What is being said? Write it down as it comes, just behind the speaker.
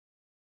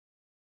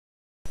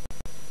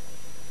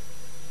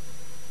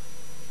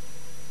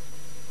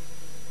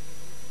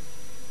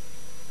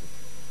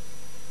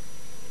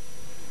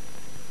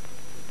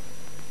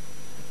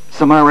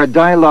Samara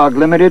Dialogue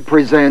Limited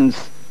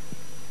presents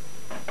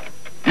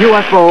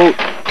UFO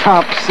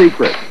Top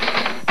Secret.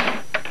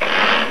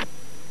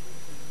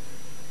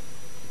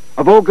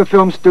 A Volga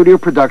Film Studio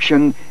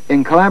production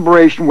in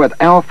collaboration with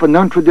Alpha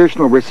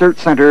Non-Traditional Research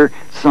Center,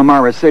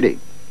 Samara City.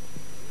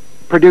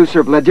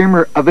 Producer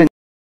Vladimir Avin.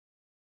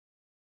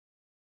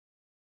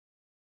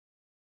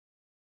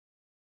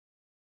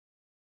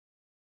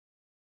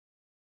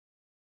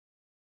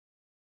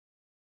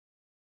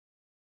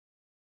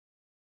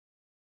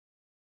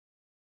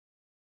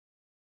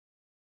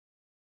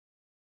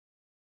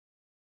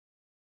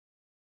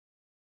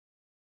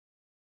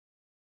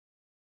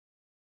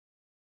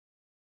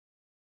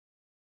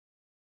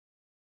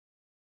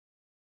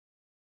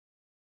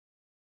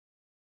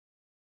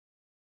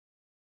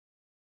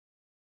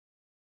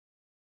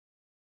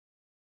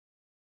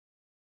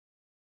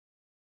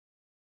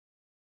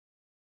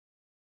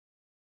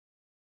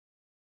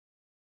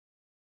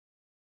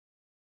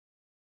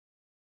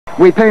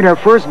 We paid our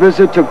first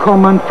visit to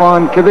Koman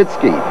von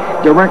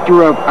Kavitsky,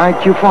 director of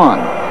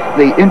IQ-FON,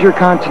 the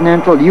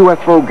Intercontinental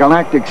UFO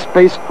Galactic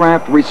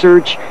Spacecraft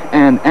Research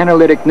and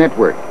Analytic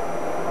Network.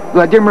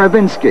 Vladimir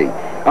Avinsky,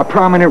 a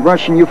prominent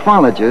Russian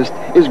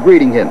ufologist, is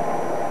greeting him.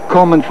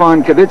 Koman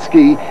von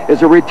Kavitsky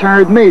is a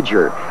retired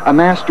major, a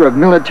master of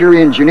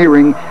military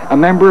engineering, a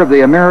member of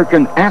the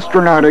American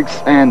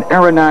Astronautics and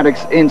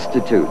Aeronautics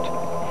Institute.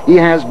 He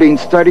has been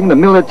studying the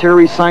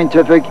military,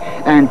 scientific,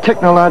 and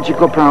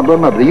technological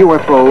problem of the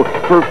UFO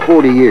for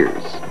 40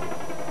 years.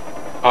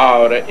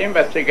 Our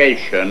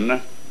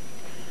investigation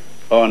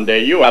on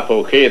the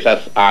UFO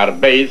cases are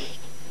based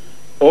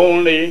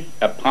only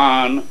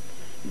upon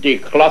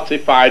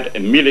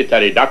declassified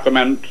military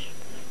documents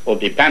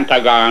of the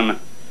Pentagon,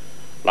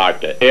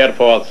 like the Air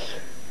Force,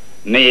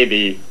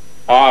 Navy,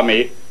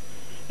 Army,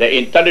 the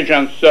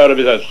intelligence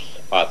services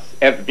of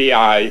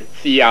FBI,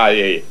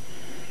 CIA,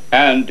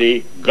 and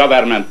the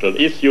governmental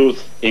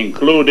issues,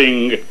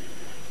 including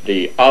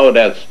the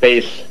outer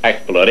space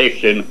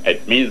exploration,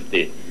 it means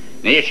the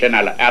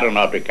National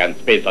Aeronautic and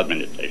Space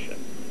Administration.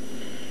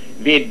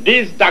 With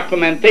this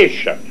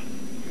documentation,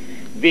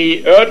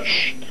 we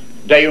urged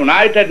the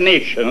United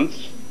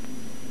Nations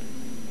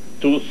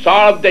to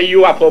solve the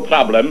UFO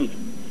problem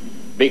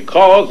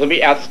because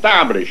we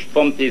established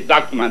from this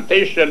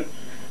documentation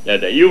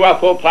that the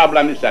UFO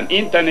problem is an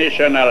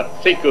international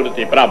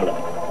security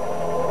problem.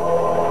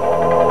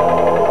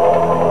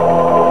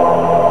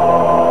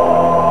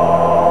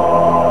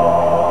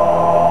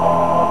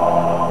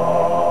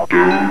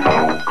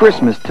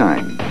 Christmas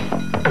time.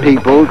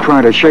 People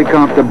try to shake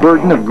off the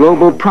burden of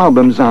global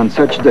problems on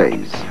such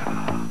days.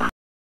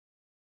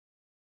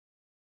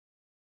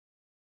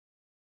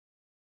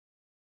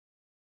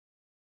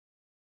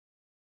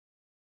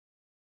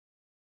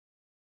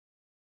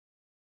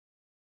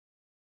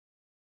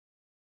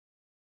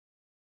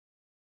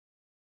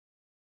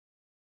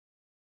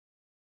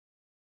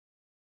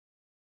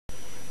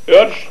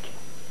 Urged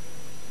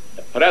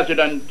the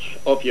President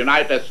of the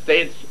United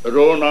States,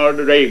 Ronald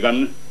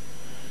Reagan,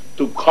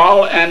 to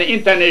call an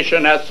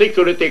International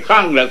Security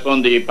Congress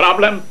on the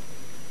problem,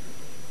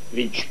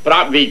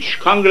 which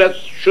Congress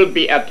should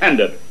be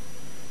attended,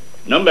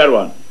 number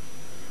one,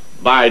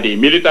 by the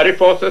military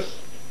forces,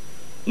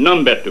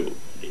 number two,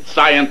 the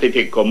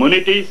scientific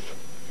communities,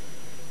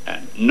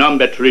 and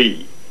number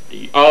three,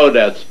 the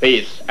outer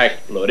space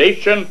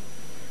exploration,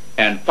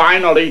 and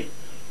finally,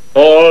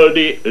 all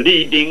the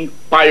leading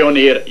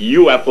pioneer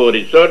UFO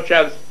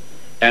researchers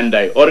and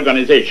their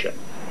organization.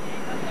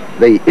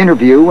 The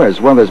interview, as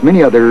well as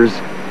many others,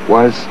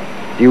 was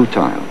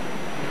futile.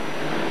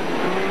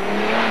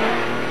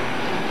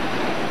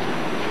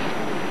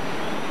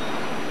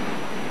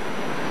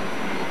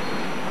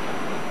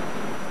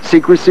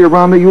 Secrecy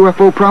around the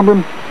UFO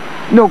problem?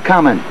 No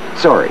comment.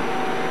 Sorry.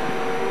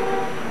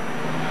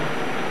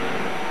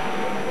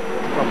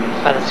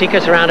 Well, the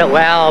secrets around it,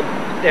 well,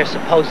 they're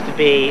supposed to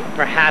be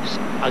perhaps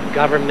a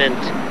government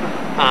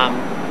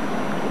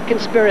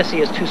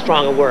conspiracy is too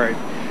strong a word.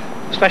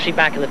 Especially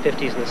back in the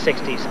 50s and the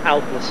 60s,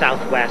 out in the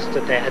Southwest,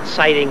 that they had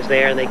sightings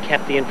there and they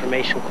kept the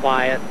information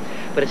quiet.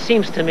 But it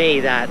seems to me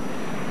that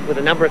with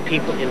a number of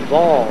people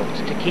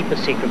involved to keep a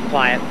secret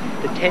quiet,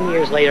 that 10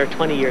 years later,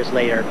 20 years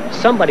later,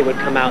 somebody would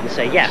come out and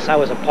say, yes, I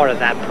was a part of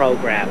that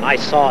program, I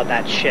saw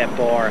that ship,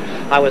 or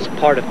I was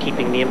part of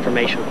keeping the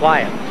information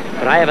quiet.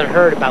 But I haven't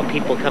heard about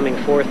people coming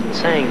forth and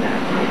saying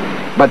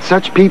that. But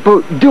such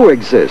people do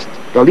exist.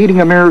 The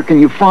leading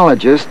American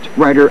ufologist,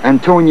 writer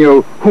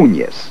Antonio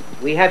Huñez.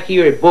 We have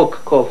here a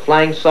book called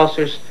Flying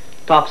Saucers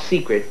Top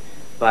Secret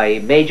by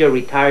Major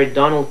Retired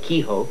Donald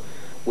Kehoe,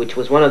 which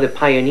was one of the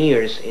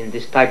pioneers in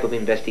this type of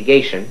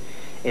investigation.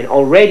 And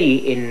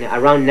already in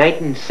around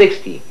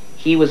 1960,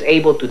 he was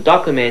able to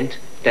document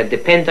that the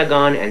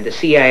Pentagon and the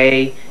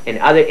CIA and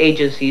other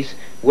agencies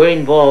were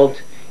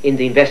involved in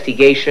the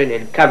investigation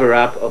and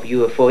cover-up of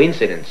UFO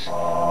incidents.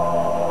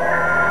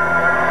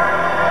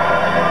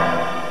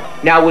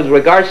 Now, with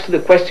regards to the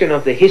question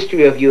of the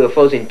history of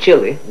UFOs in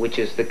Chile, which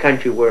is the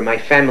country where my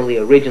family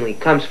originally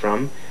comes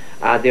from,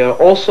 There are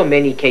also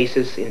many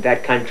cases in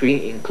that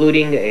country,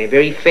 including a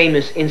very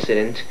famous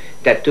incident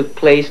that took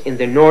place in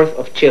the north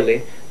of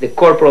Chile, the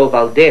Corporal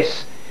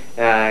Valdez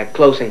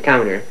close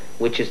encounter,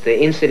 which is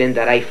the incident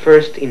that I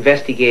first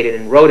investigated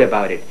and wrote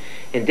about it.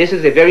 And this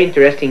is a very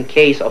interesting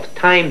case of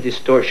time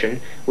distortion,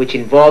 which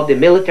involved a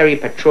military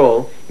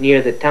patrol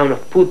near the town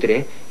of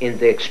Putre in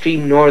the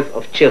extreme north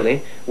of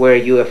Chile, where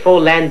a UFO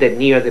landed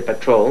near the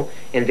patrol,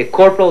 and the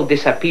corporal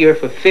disappeared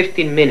for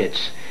 15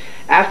 minutes.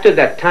 After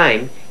that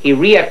time, he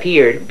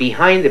reappeared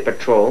behind the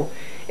patrol,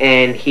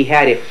 and he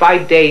had a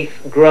 5-day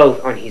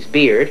growth on his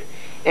beard,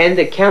 and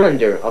the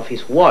calendar of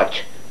his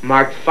watch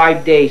marked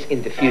 5 days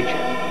in the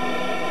future.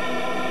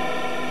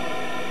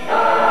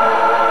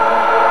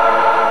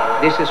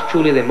 This is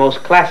truly the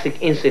most classic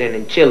incident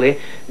in Chile,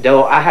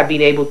 though I have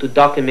been able to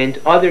document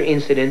other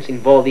incidents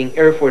involving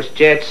Air Force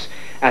jets,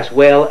 as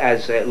well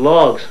as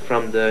logs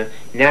from the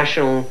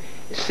National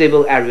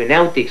Civil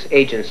Aeronautics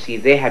Agency.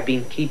 They have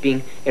been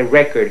keeping a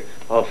record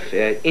of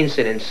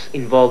incidents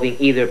involving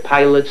either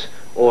pilots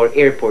or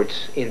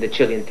airports in the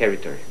Chilean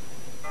territory.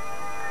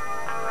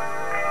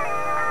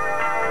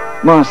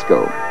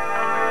 Moscow,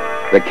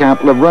 the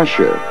capital of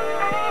Russia.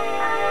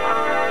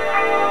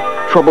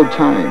 Troubled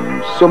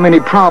times, so many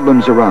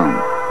problems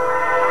around.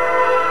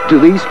 Do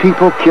these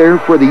people care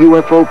for the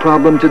UFO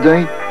problem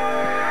today?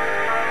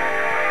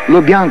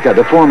 Lubyanka,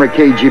 the former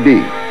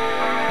KGB,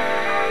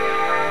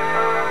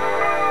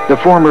 the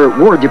former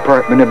War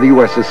Department of the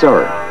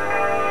USSR.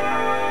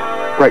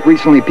 Quite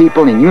recently,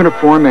 people in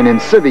uniform and in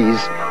civvies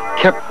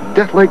kept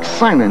death-like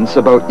silence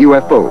about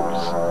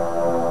UFOs.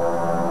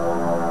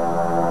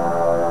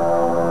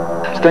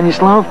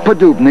 Stanislav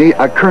Podubny,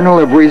 a colonel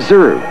of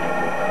reserve.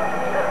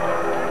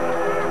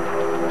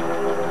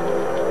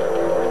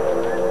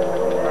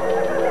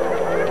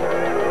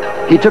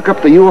 He took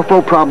up the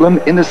UFO problem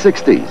in the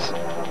 60s.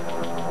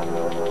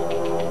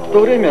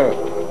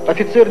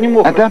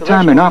 At that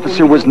time, an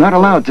officer was not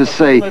allowed to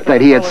say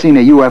that he had seen a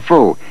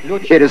UFO.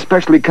 It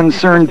especially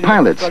concerned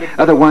pilots,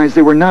 otherwise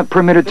they were not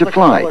permitted to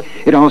fly.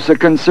 It also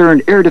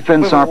concerned air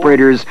defense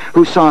operators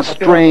who saw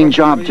strange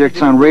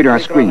objects on radar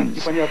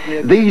screens.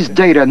 These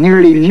data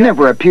nearly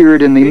never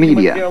appeared in the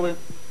media.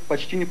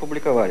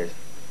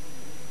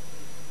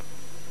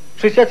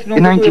 In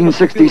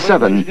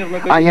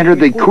 1967, I entered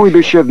the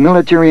Kuybyshev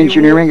Military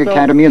Engineering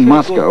Academy in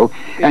Moscow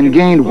and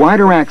gained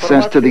wider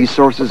access to these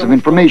sources of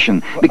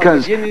information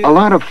because a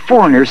lot of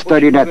foreigners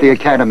studied at the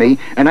academy,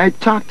 and I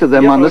talked to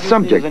them on the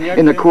subject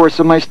in the course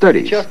of my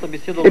studies.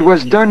 It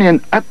was done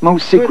in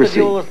utmost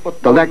secrecy.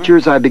 The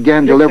lectures I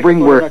began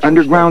delivering were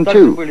underground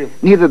too.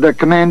 Neither the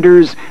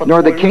commanders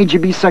nor the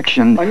KGB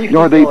section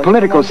nor the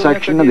political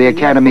section of the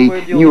academy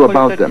knew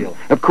about them.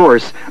 Of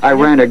course, I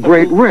ran a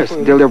great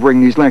risk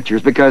delivering these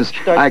lectures because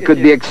I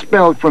could be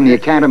expelled from the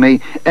academy,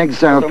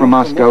 exiled from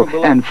Moscow,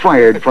 and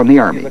fired from the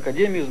army.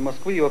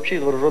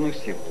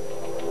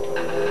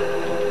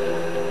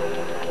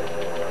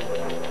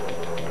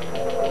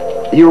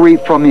 Yuri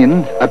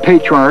Fomin, a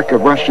patriarch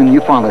of Russian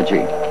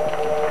ufology.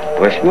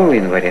 8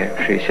 января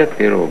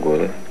 1961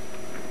 года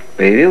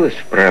появилась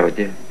в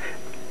 «Правде»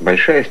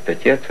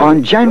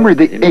 On January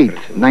the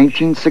 8th,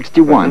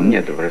 1961,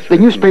 the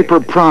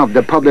newspaper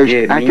Pravda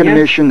published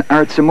academician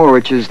Art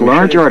Simorovich's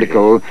large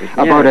article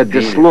about a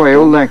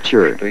disloyal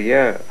lecture.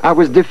 I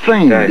was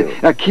defamed,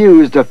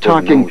 accused of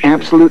talking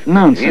absolute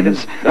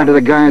nonsense under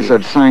the guise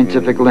of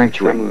scientific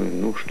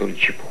lecturing.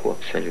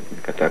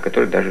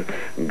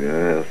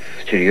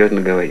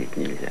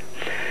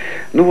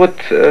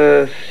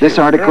 This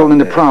article in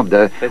the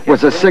Pravda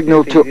was a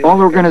signal to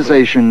all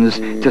organizations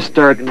to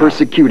start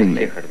persecuting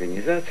me.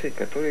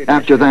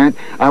 After that,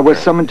 I was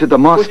summoned to the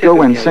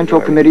Moscow and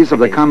Central Committees of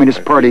the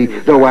Communist Party,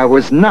 though I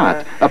was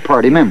not a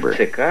party member.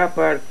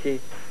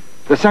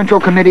 The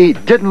Central Committee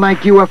didn't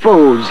like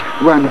UFOs,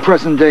 run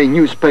present-day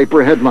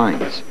newspaper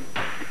headlines.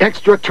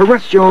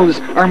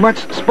 Extraterrestrials are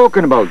much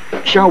spoken about.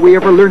 Shall we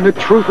ever learn the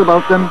truth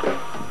about them?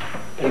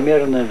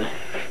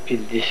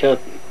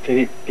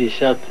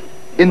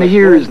 In the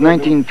years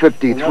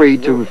 1953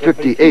 to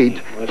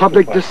 58,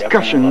 public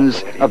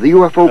discussions of the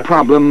UFO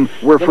problem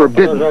were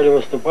forbidden.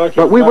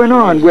 But we went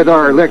on with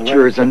our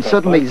lectures, and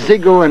suddenly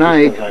Ziegel and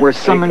I were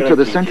summoned to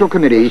the Central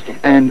Committee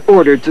and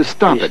ordered to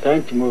stop it.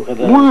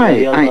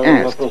 Why, I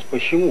asked.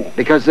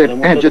 Because it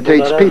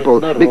agitates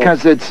people,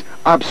 because it's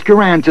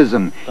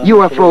obscurantism.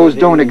 UFOs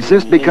don't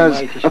exist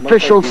because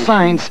official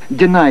science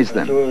denies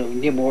them.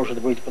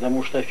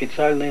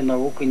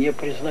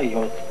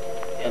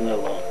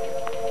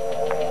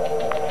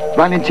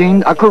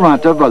 Valentin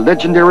Akuratov, a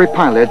legendary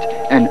pilot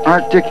and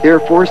Arctic Air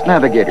Force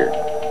navigator.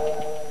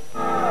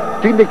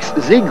 Felix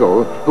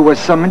Ziegel, who was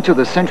summoned to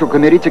the Central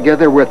Committee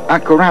together with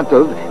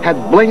Akuratov,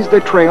 had blazed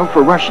a trail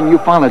for Russian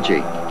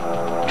ufology.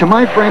 To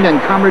my friend and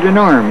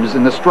comrade-in-arms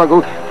in the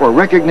struggle for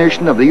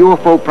recognition of the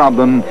UFO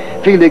problem,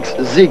 Felix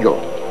Ziegel.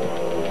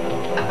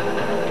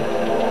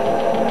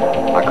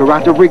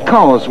 Akuratov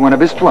recalls one of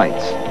his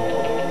flights.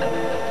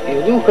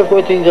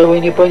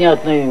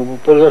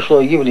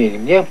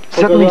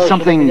 Suddenly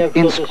something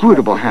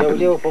inscrutable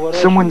happened.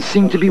 Someone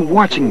seemed to be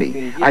watching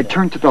me. I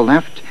turned to the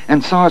left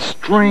and saw a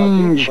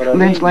strange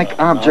lens-like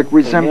object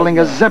resembling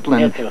a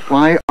zeppelin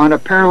fly on a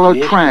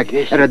parallel track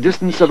at a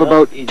distance of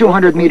about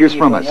 200 meters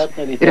from us.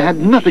 It had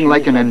nothing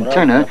like an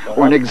antenna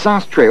or an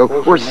exhaust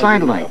trail or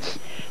sidelights.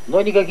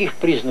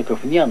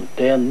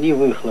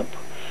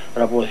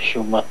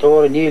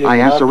 I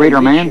asked the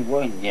radar man,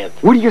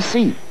 "What do you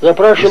see?" He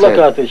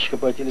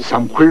said,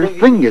 "Some queer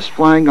thing is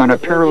flying on a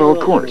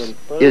parallel course.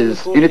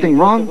 Is anything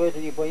wrong?"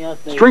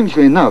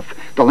 Strangely enough,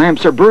 the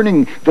lamps are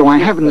burning, though I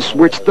haven't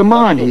switched them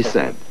on, he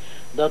said.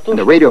 And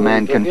the radio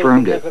man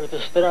confirmed it.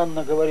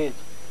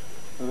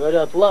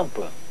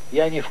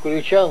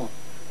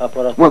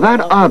 Well,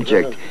 that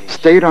object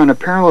stayed on a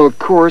parallel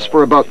course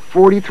for about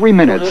 43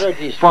 minutes,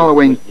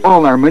 following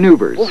all our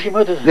maneuvers.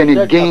 Then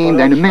it gained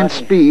an immense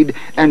speed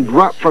and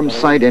dropped from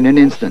sight in an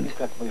instant.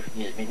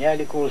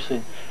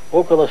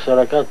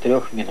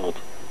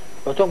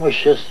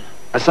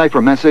 A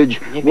cipher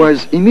message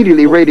was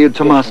immediately radioed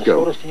to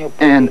Moscow.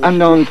 An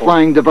unknown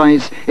flying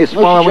device is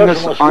following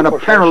us on a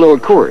parallel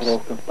course.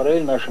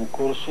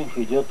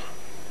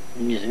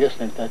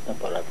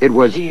 It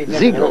was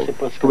Ziegel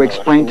who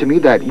explained to me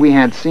that we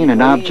had seen an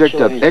object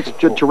of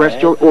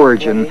extraterrestrial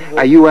origin,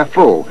 a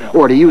UFO,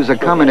 or to use a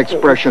common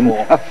expression,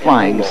 a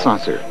flying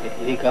saucer.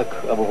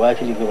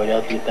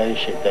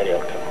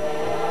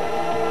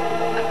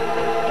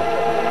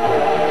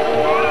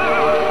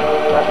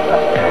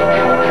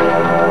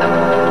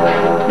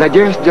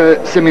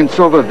 Nadezhda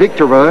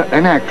Sementsova-Viktorova,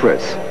 an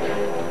actress.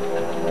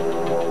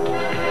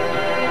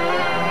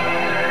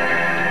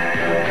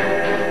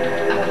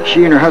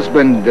 She and her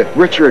husband,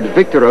 Richard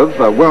Viktorov,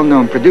 a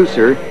well-known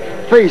producer,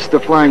 faced the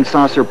flying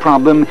saucer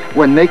problem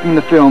when making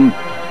the film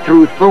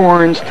Through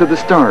Thorns to the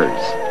Stars.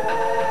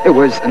 It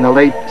was in the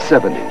late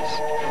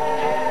 70s.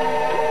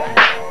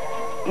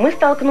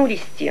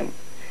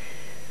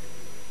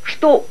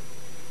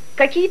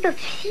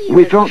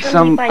 We felt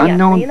some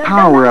unknown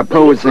power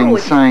opposing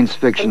science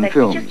fiction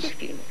films.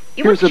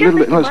 Here's a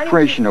little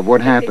illustration of what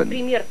happened.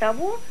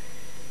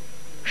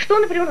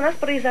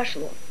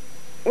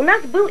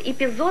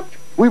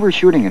 We were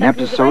shooting an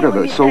episode of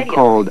the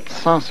so-called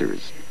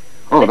saucers.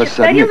 All of a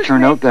sudden, it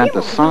turned out that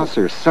the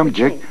saucer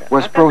subject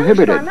was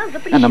prohibited,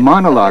 and the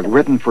monologue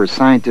written for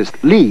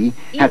scientist Lee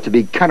had to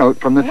be cut out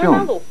from the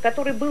film.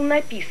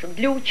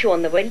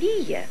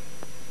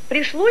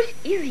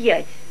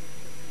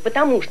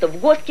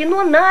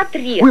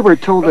 We were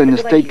told in the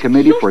State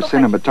Committee for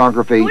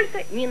Cinematography,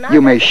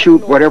 "You may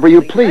shoot whatever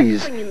you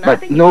please,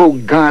 but no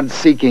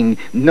God-seeking,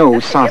 no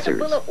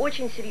saucers."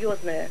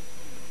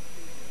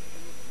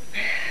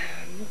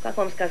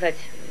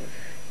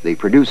 The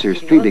producer's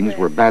feelings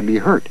were badly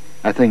hurt.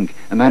 I think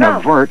a man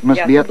of art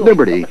must be at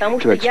liberty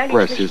to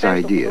express his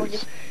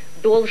ideas.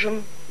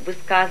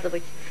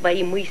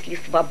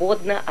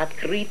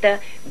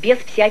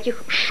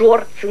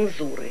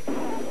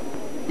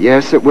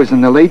 Yes, it was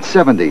in the late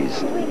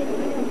 70s.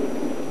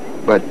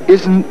 But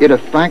isn't it a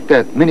fact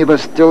that many of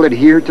us still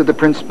adhere to the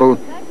principle,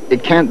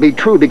 it can't be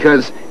true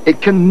because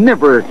it can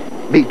never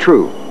be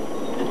true?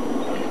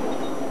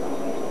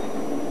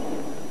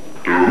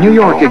 New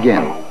York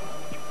again.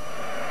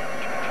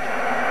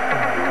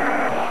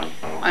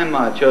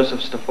 I'm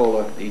Joseph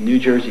Stafola, the New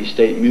Jersey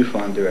State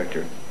MUFON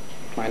Director.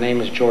 My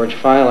name is George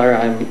Filer.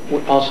 I'm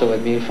also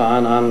at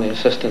MUFON. I'm the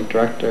Assistant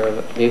Director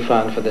of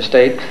MUFON for the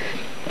state.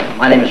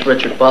 My name is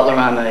Richard Butler.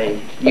 I'm a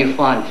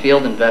MUFON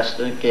field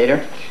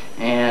investigator,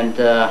 and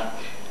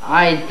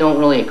I don't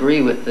really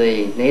agree with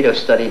the NATO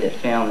study that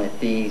found that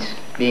these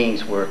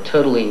beings were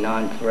totally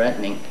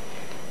non-threatening.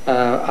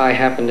 I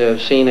happen to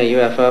have seen a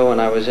UFO when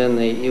I was in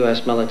the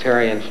U.S.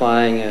 military and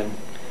flying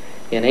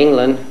in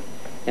England,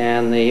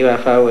 and the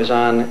UFO was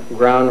on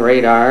ground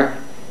radar,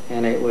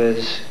 and it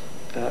was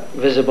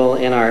visible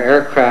in our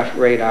aircraft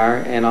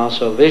radar and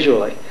also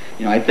visually.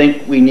 You know, I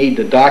think we need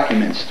the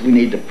documents, we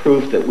need the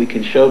proof that we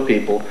can show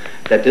people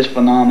that this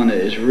phenomena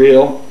is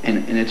real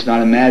and it's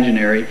not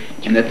imaginary,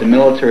 and that the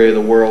military of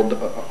the world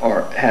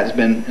has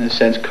been, in a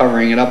sense,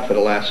 covering it up for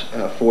the last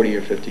 40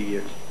 or 50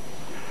 years.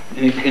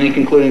 Any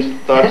concluding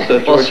thoughts,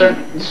 George? Well,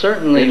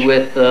 certainly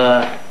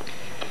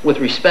with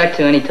respect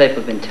to any type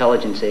of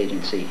intelligence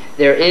agency,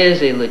 there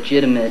is a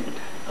legitimate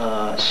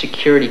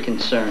security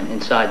concern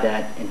inside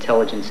that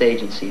intelligence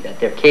agency, that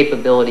their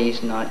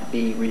capabilities not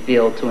be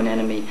revealed to an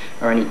enemy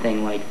or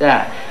anything like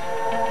that.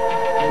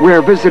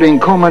 We're visiting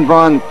Coleman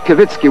von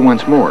Kivitsky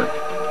once more.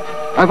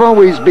 I've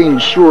always been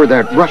sure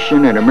that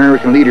Russian and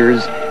American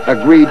leaders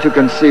agreed to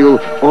conceal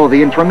all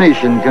the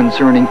information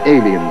concerning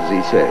aliens,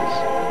 he says.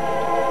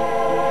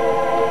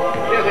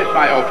 This is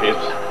my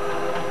office,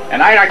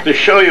 and I'd like to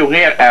show you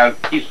here a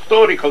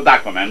historical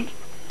document,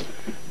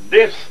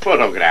 this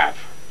photograph.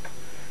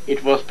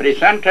 It was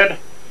presented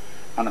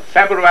on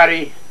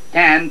February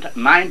 10,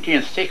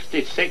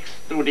 1966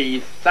 to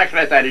the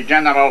Secretary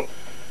General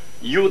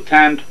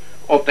U-10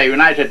 of the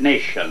United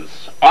Nations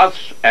as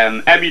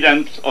an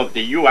evidence of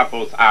the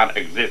UFOs are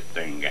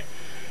existing.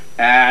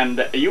 And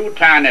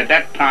UTAN at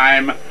that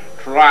time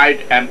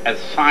tried and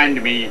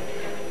assigned me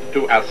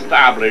to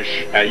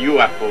establish a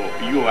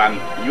UN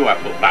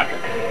UFO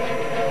project.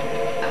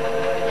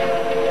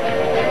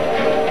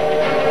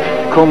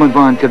 Coleman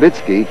von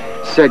Kavitsky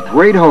set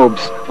great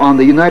hopes on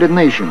the United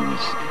Nations,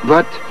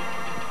 but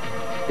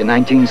in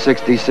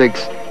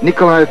 1966,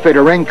 Nikolai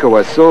Fedorenko,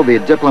 a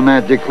Soviet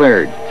diplomat,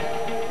 declared,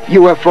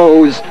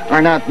 UFOs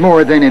are not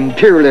more than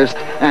imperialist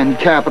and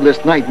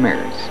capitalist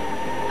nightmares.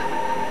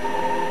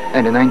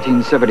 And in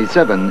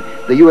 1977,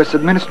 the U.S.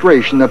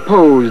 administration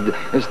opposed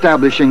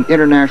establishing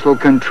international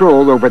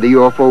control over the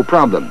UFO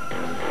problem.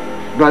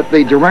 But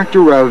the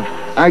director of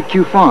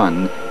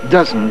IQFON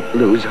doesn't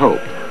lose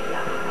hope.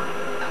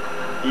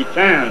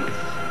 Defense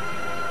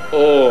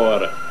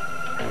or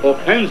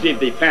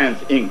offensive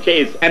defense in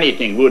case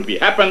anything would be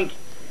happened,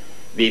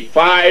 we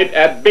filed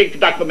a big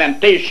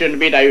documentation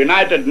with the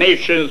United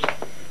Nations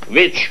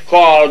which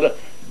called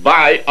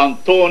by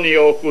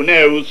Antonio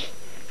Huneeus,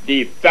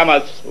 the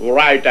famous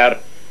writer,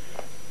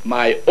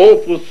 my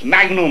opus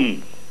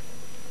magnum,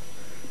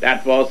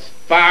 that was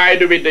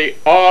filed with the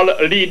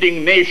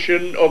all-leading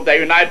nation of the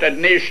United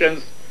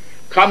Nations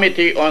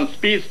Committee on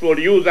Peaceful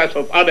Uses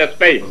of Outer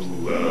Space.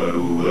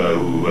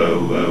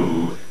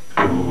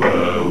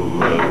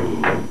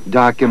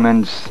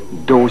 Documents,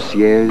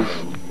 dossiers,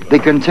 they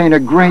contain a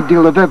great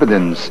deal of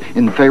evidence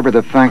in favor of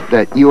the fact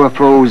that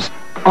UFOs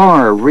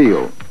are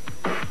real.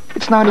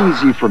 It's not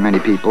easy for many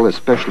people,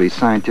 especially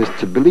scientists,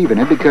 to believe in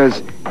it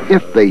because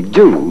if they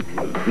do,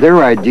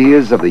 their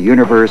ideas of the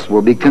universe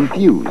will be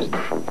confused.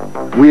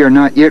 We are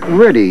not yet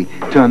ready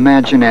to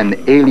imagine an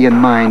alien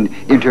mind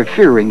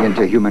interfering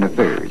into human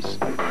affairs.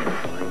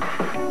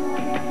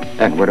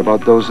 And what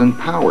about those in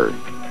power?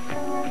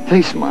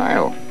 They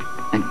smile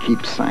and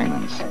keep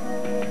silence.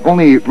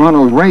 Only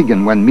Ronald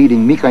Reagan, when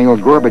meeting Mikhail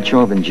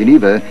Gorbachev in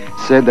Geneva,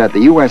 said that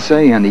the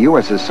USA and the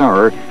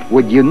USSR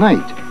would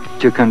unite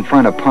to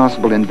confront a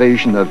possible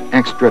invasion of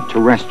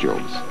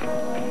extraterrestrials.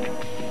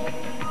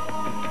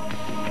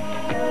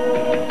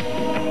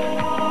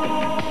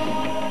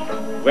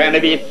 When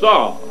we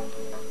saw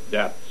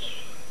that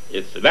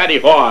it's very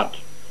hard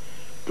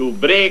to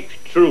break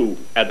through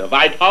at the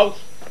White House,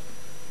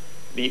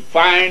 we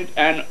find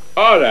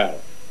another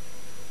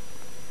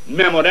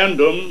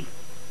memorandum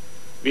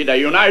with the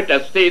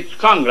United States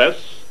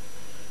Congress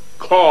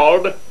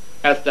called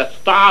as the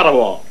Star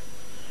War.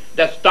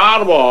 The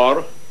Star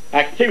War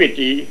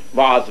activity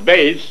was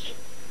based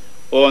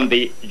on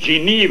the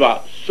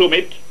Geneva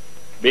summit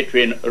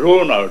between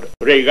Ronald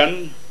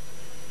Reagan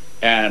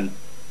and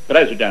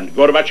President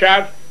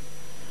Gorbachev,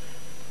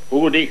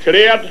 who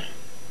declared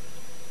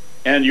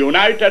and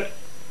united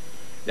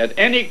that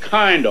any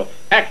kind of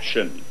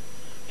action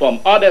from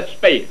outer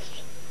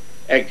space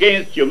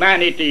against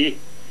humanity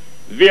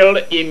will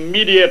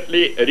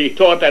immediately be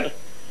retorted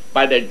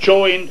by the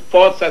joint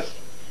forces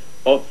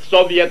of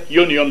Soviet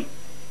Union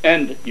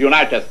and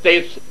United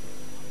States.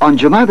 On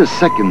July the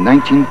 2nd,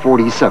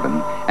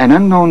 1947, an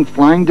unknown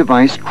flying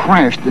device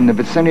crashed in the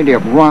vicinity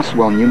of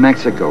Roswell, New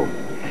Mexico.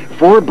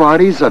 4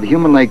 bodies of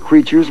human-like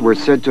creatures were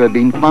said to have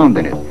been found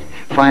in it.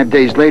 5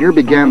 days later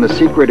began the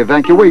secret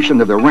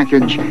evacuation of the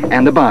wreckage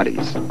and the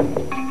bodies.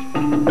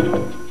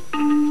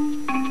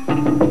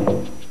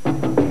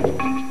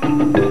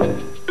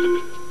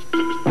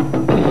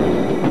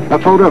 A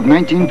photo of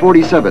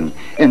 1947,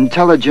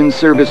 Intelligence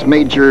Service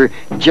Major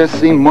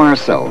Jesse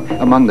Marcel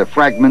among the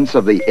fragments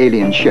of the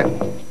alien ship.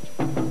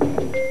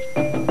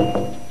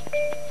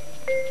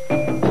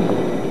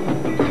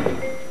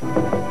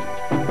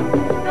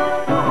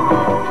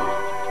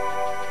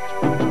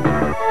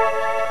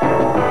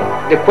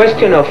 The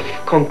question of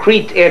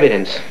concrete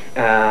evidence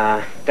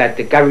that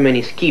the government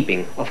is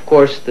keeping, of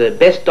course, the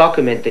best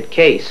documented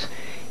case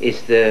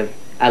is the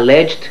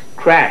alleged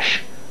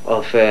crash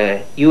of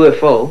a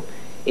UFO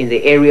in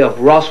the area of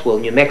Roswell,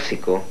 New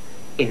Mexico,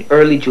 in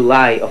early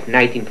July of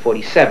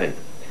 1947.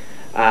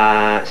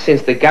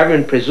 Since the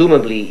government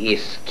presumably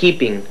is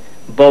keeping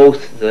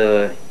both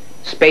the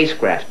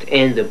spacecraft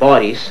and the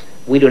bodies,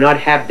 we do not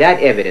have that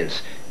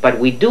evidence. But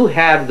we do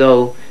have,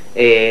 though,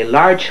 a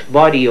large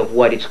body of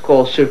what is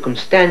called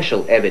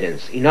circumstantial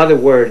evidence. In other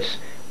words,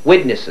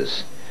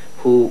 witnesses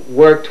who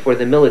worked for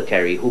the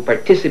military, who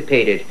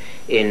participated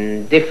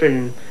in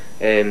different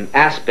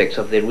aspects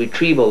of the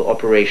retrieval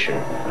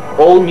operation.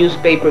 All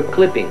newspaper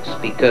clippings,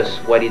 because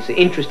what is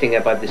interesting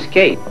about this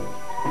case.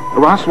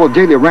 The Roswell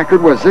Daily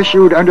Record was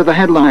issued under the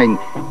headline,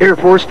 Air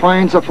Force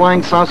finds a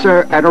flying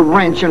saucer at a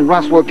ranch in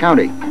Roswell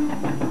County.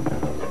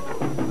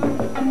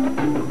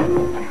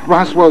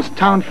 Roswell's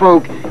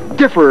townfolk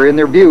differ in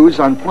their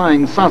views on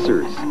flying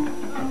saucers.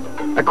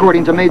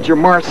 According to Major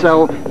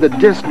Marcel, the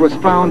disc was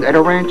found at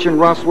a ranch in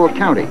Roswell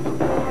County.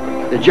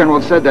 The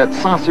general said that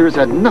saucers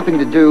had nothing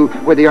to do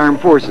with the armed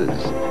forces.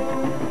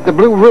 The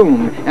Blue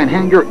Room and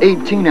Hangar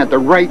 18 at the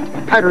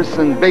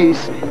Wright-Patterson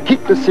base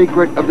keep the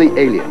secret of the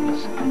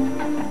aliens.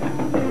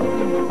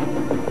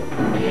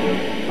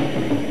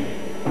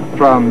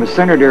 From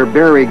Senator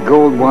Barry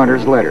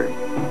Goldwater's letter.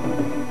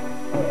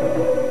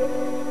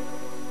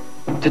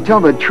 To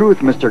tell the truth,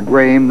 Mr.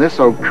 Graham, this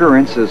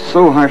occurrence is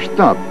so hushed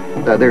up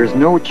that there's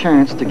no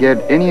chance to get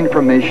any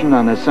information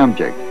on the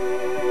subject.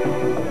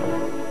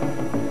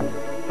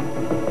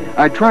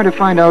 I tried to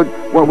find out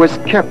what was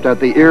kept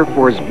at the Air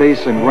Force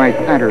Base in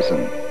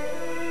Wright-Patterson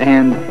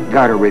and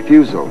got a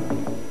refusal.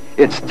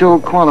 It's still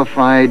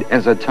qualified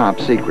as a top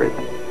secret.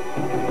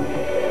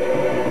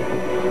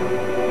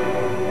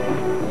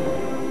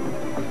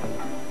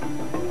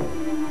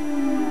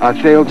 I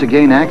failed to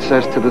gain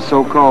access to the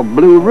so-called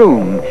Blue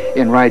Room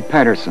in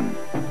Wright-Patterson.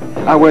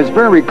 I was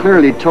very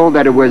clearly told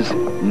that it was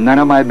none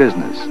of my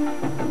business.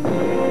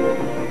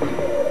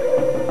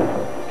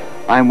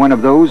 I'm one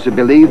of those who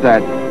believe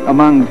that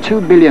among 2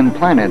 billion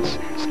planets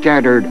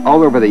scattered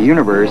all over the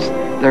universe,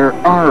 there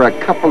are a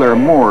couple or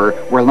more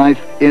where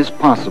life is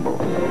possible.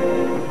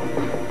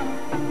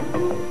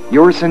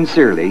 Yours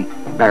sincerely,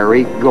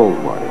 Barry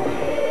Goldwater.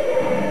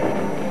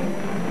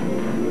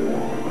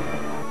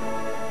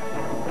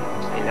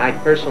 And I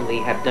personally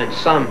have done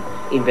some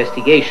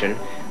investigation.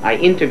 I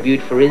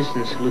interviewed, for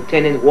instance,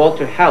 Lieutenant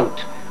Walter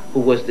Hout, who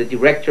was the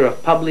Director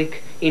of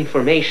Public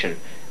Information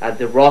at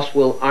the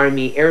Roswell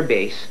Army Air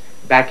Base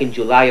back in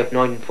July of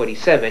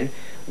 1947,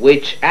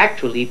 which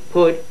actually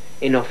put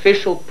an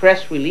official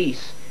press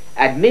release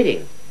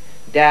admitting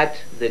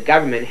that the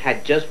government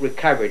had just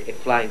recovered a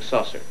flying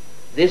saucer.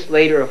 This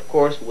later, of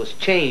course, was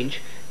changed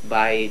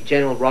by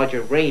General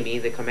Roger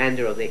Ramey, the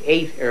commander of the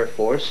 8th Air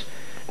Force,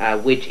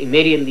 which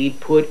immediately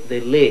put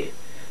the lid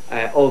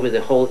over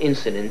the whole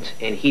incident,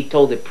 and he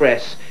told the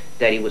press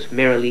that it was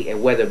merely a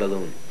weather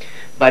balloon.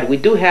 But we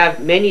do have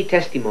many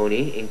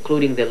testimony,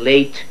 including the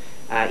late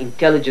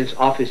intelligence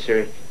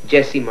officer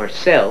Jesse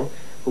Marcel,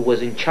 who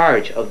was in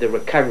charge of the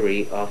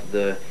recovery of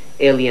the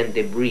alien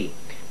debris.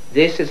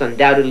 This is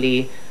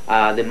undoubtedly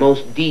the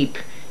most deep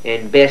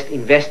and best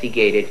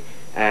investigated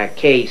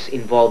case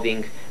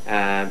involving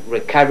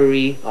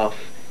recovery of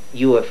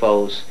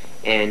UFOs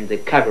and the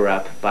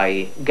cover-up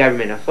by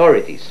government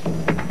authorities.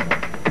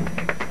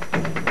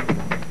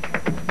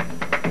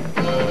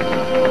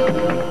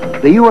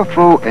 The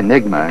UFO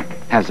enigma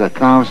has a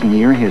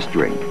 1,000-year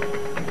history.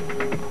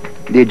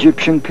 The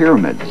Egyptian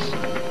pyramids,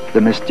 the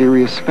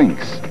mysterious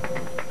Sphinx.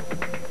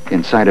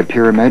 Inside a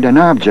pyramid, an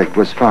object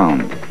was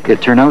found.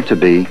 It turned out to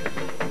be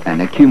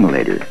an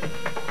accumulator.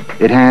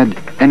 It had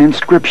an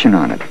inscription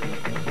on it,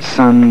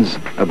 Sons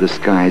of the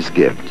Sky's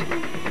Gift.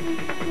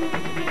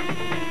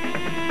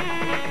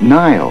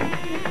 Nile,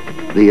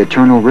 the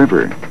eternal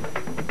river.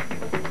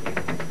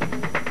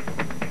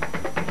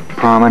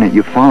 Prominent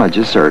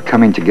ufologists are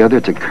coming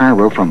together to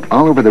Cairo from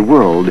all over the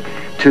world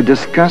to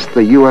discuss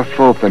the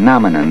UFO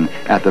phenomenon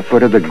at the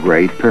foot of the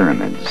Great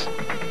Pyramids.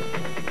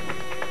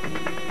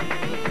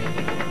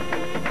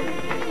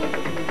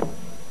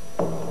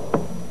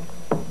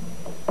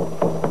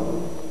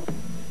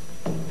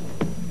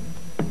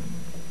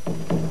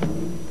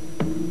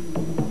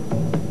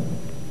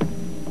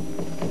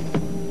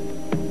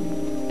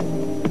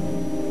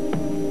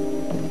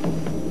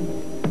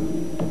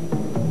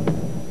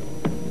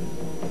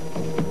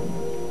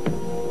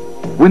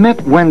 We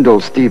met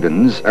Wendell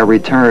Stevens, a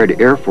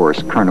retired Air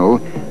Force colonel,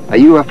 a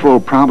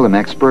UFO problem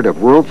expert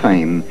of world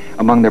fame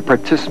among the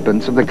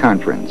participants of the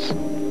conference.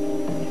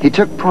 He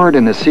took part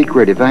in the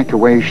secret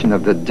evacuation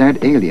of the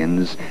dead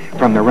aliens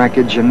from the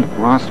wreckage in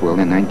Roswell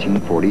in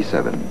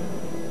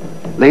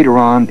 1947. Later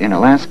on, in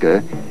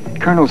Alaska,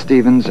 Colonel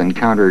Stevens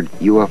encountered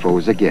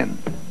UFOs again.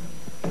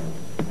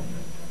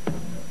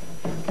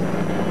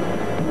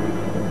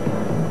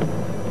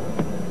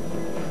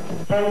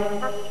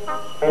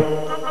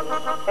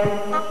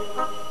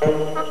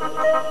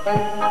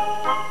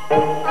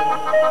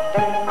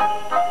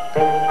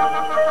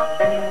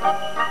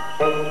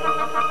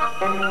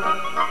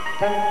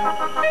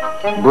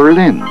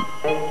 Berlin,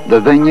 the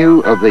venue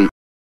of the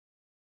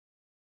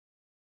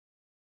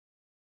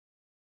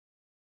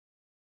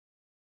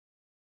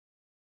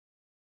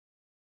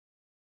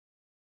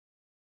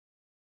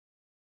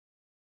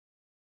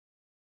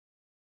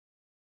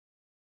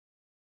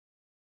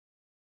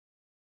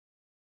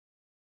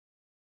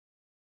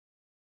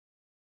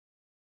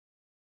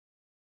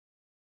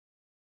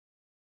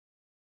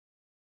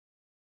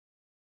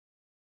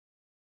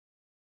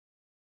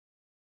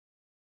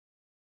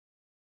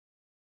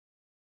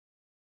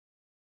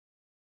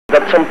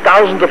that some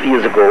thousands of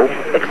years ago,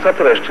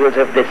 extraterrestrials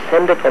have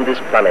descended on this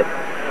planet.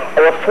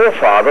 Our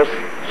forefathers,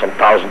 some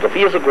thousands of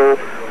years ago,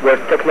 were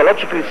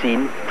technologically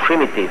seen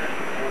primitive.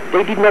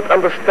 They did not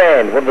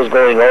understand what was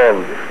going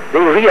on.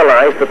 They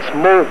realized that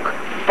smoke,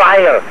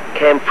 fire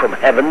came from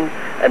heaven,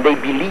 and they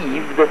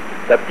believed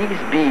that these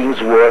beings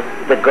were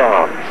the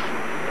gods.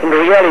 In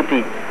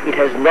reality, it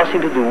has nothing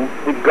to do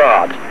with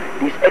God.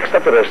 These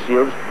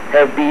extraterrestrials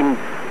have been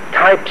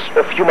types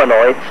of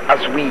humanoids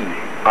as we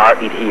are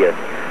it here.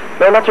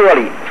 Now,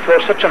 naturally, for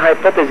such a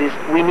hypothesis,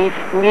 we need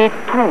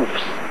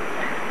proofs.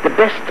 The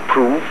best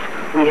proof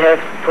we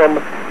have from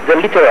the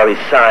literary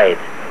side,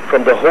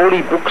 from the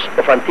holy books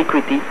of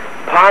antiquity,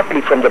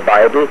 partly from the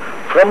Bible,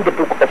 from the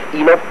book of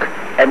Enoch,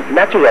 and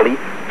naturally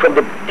from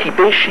the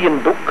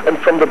Tibetan book and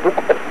from the book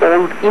of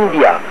old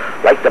India,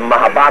 like the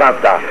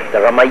Mahabharata,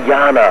 the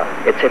Ramayana,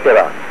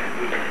 etc.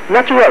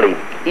 Naturally,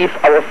 if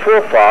our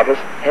forefathers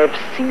have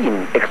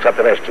seen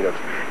extraterrestrials,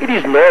 it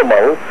is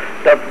normal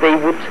that they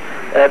would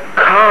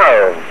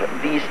carve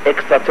these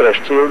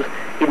extraterrestrials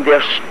in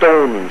their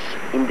stones,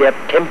 in their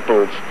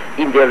temples,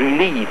 in their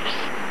reliefs,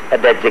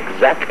 and that's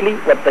exactly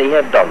what they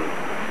have done.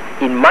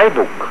 In my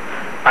book,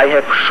 I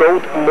have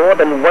showed more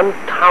than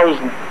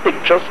 1,000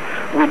 pictures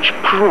which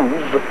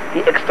prove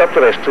the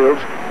extraterrestrials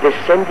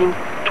descending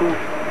to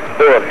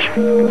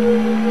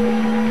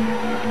Earth.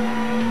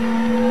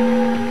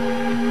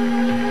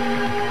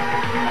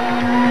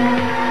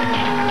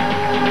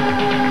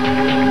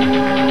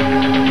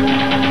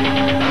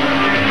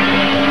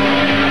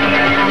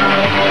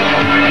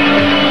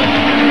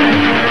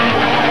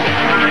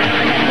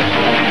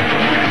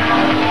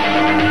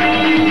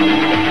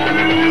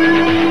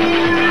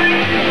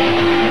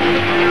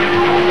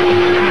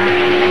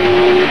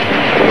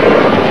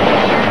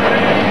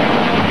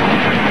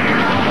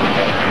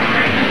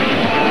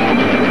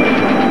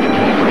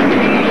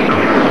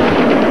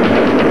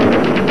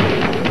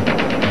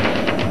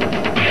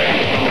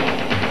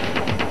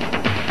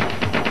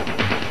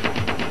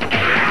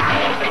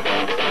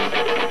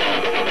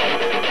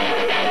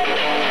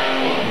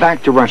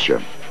 Back to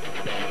Russia.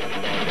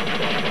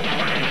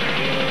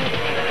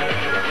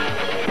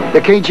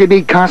 The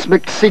KGB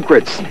Cosmic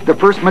Secrets. The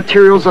first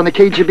materials on the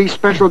KGB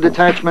Special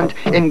Detachment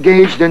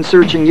engaged in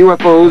searching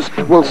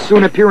UFOs will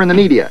soon appear in the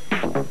media.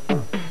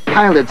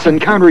 Pilots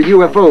encounter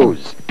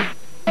UFOs.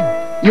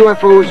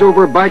 UFOs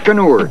over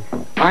Baikonur.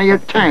 I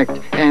attacked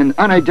an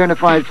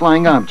unidentified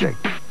flying object.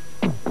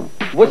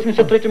 В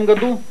 1983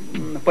 году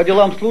по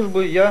делам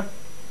службы я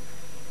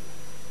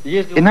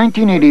In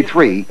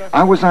 1983,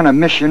 I was on a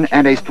mission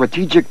at a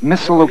strategic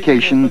missile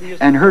location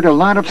and heard a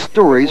lot of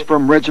stories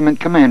from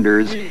regiment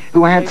commanders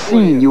who had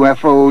seen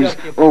UFOs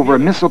over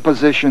missile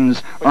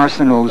positions,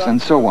 arsenals,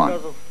 and so on.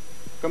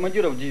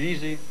 командиров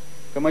дивизий,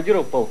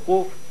 командиров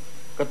полков,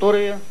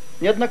 которые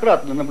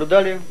неоднократно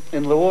наблюдали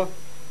НЛО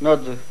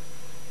над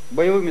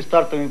боевыми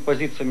стартовыми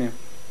позициями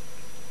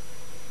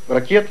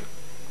ракет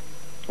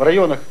в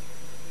районах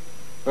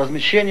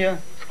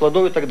размещения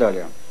складов и так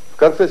далее.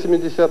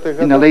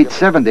 In the late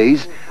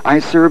 70s, I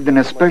served in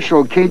a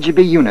special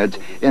KGB unit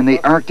in the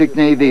Arctic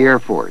Navy Air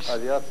Force.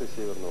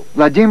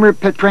 Vladimir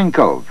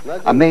Petrenkov,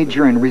 a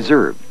major in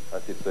reserve.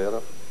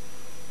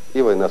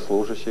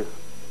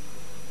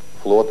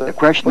 The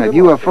question of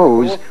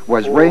UFOs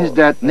was raised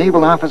at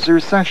naval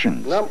officers'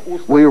 sessions.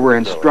 We were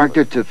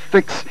instructed to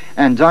fix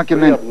and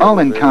document all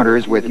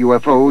encounters with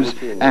UFOs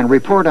and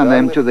report on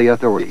them to the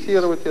authorities.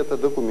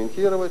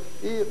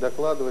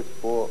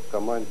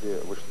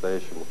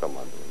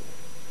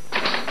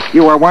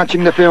 You are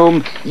watching the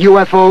film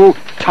UFO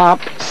Top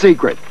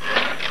Secret.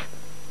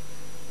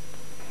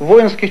 В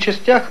воинских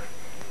частях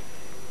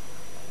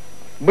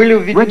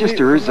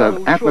Registers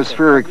of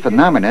atmospheric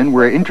phenomenon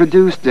were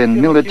introduced in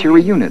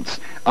military units.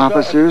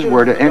 Officers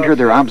were to enter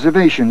their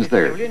observations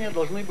there. It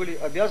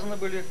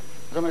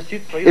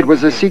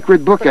was a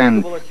secret book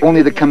and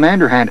only the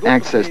commander had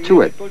access to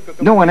it.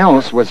 No one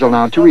else was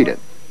allowed to read it.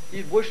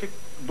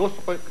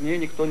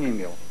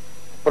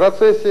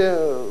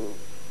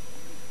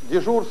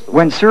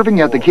 When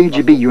serving at the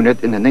KGB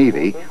unit in the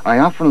Navy, I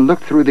often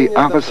looked through the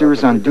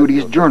officers on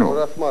duty's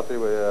journal.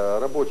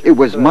 It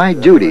was my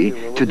duty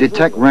to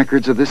detect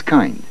records of this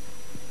kind.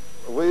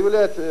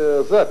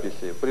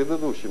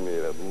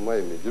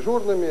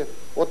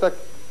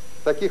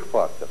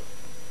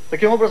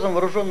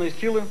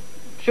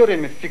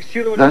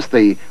 Thus,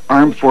 the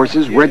armed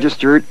forces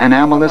registered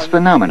anomalous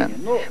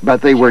phenomenon,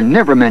 but they were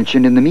never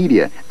mentioned in the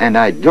media, and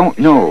I don't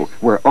know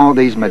where all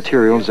these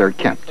materials are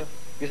kept.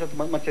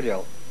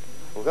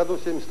 Once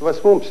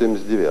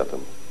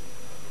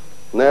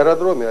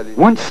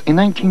in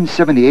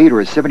 1978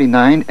 or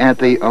 79 at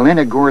the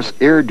Olenegorsk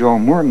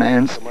Aerodrome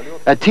Murmansk,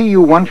 a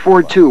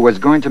Tu-142 was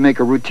going to make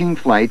a routine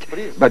flight,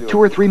 but 2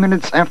 or 3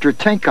 minutes after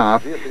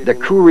takeoff, the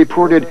crew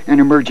reported an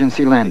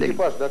emergency landing.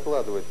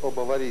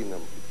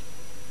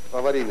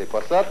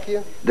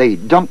 They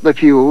dumped the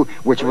fuel,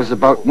 which was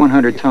about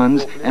 100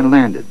 tons, and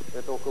landed.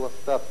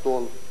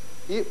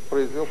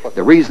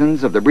 The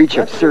reasons of the breach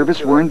of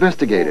service were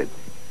investigated.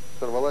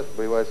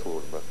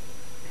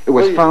 It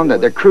was found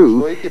that the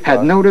crew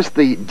had noticed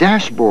the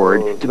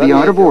dashboard to be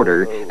out of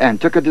order and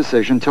took a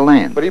decision to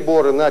land.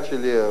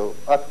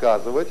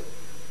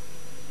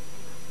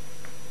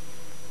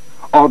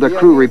 All the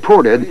crew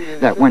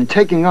reported that when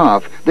taking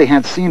off, they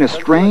had seen a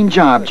strange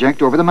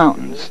object over the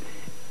mountains.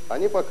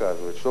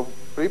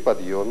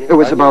 It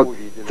was about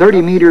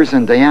 30 meters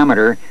in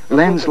diameter,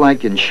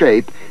 lens-like in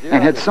shape,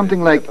 and had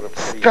something like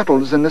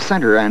scuttles in the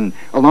center and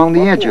along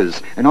the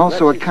edges, and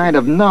also a kind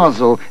of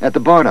nozzle at the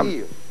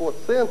bottom.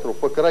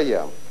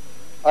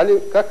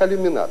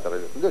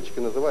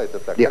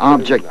 The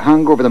object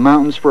hung over the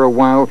mountains for a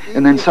while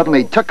and then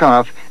suddenly took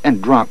off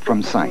and dropped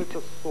from sight.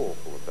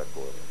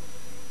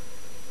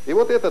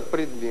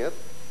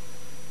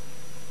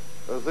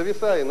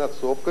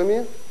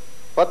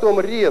 потом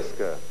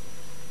резко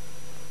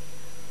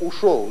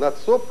ушел над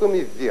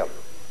сопками вверх,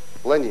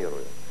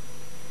 планируя.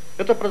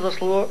 Это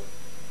произошло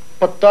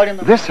под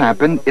Таллином. This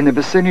happened in the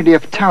vicinity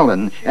of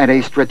Tallinn at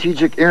a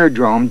strategic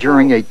airdrome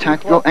during a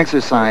tactical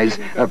exercise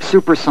of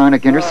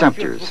supersonic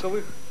interceptors.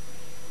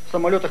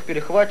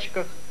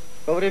 Самолетах-перехватчиках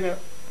во время.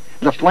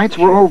 The flights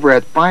were over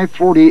at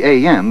 5:40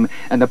 a.m.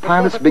 and the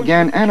pilots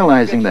began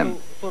analyzing them.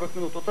 40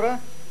 минут утра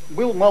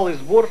был малый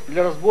сбор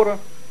для разбора.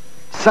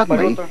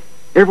 Suddenly,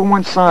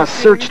 everyone saw a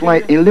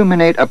searchlight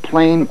illuminate a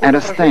plane at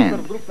a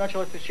stand.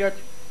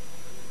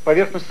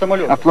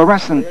 A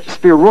fluorescent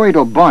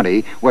spheroidal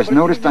body was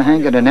noticed to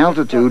hang at an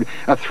altitude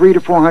of 300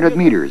 to 400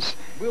 meters.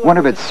 One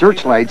of its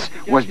searchlights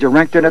was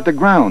directed at the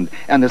ground,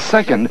 and the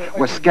second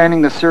was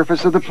scanning the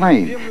surface of the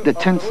plane. The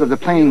tints of the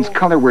plane's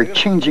color were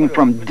changing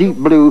from deep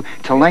blue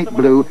to light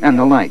blue and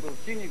the like.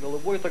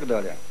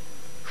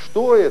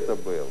 Что это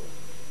было?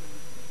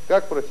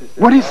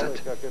 What is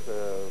it?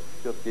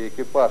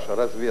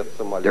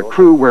 The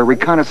crew were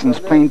reconnaissance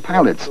plane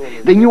pilots.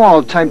 They knew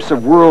all types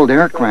of world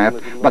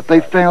aircraft, but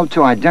they failed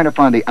to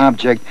identify the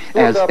object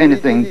as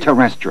anything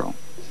terrestrial.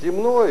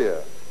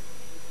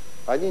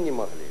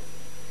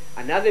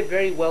 Another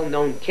very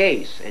well-known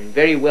case and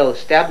very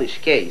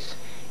well-established case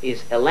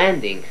is a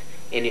landing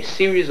in a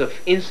series of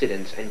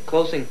incidents and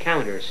close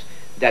encounters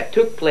that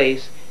took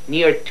place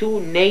near two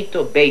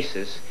NATO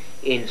bases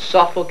in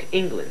Suffolk,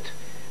 England.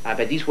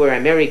 But these were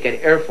American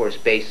Air Force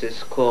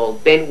bases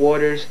called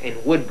Bentwaters and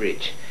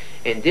Woodbridge.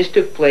 And this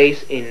took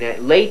place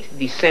in late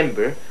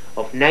December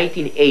of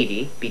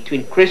 1980,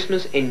 between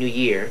Christmas and New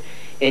Year,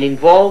 and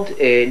involved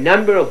a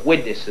number of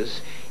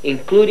witnesses,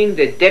 including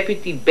the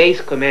deputy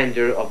base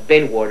commander of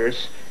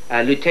Bentwaters,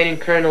 Lieutenant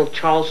Colonel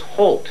Charles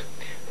Holt,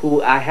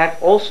 who I have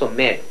also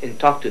met and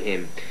talked to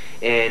him.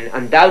 And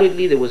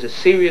undoubtedly there was a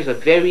series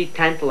of very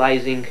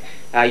tantalizing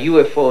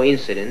UFO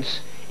incidents,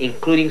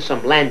 including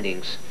some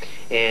landings.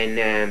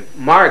 And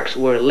marks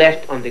were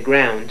left on the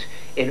ground,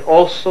 and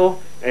also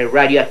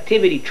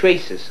radioactivity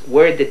traces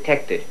were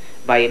detected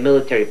by a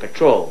military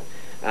patrol.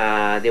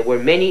 There were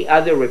many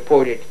other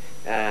reported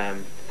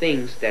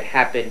things that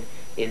happened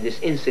in this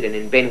incident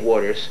in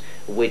Bentwaters,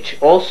 which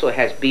also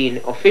has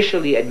been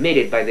officially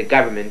admitted by the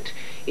government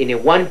in a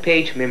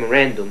one-page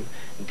memorandum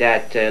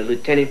that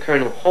Lieutenant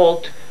Colonel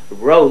Holt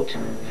wrote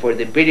for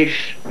the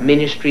British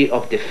Ministry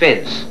of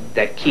Defense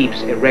that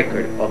keeps a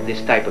record of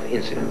this type of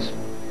incidents.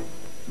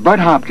 Bud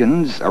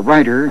Hopkins, a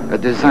writer, a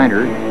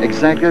designer,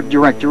 executive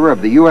director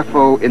of the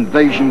UFO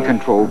Invasion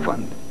Control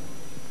Fund.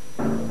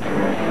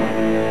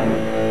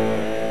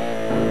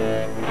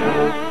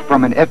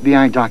 From an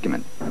FBI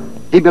document.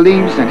 He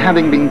believes in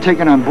having been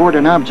taken on board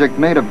an object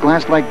made of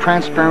glass-like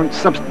transparent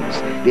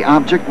substance. The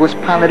object was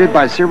piloted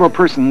by several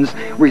persons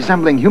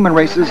resembling human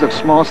races of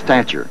small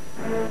stature.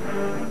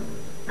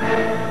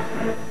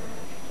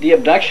 The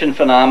abduction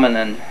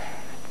phenomenon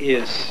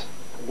is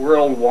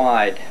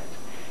worldwide.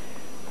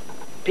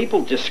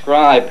 People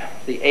describe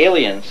the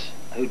aliens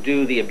who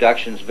do the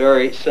abductions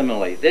very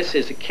similarly. This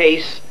is a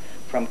case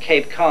from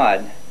Cape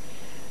Cod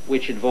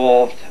which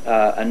involved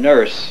a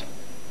nurse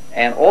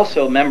and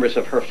also members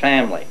of her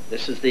family.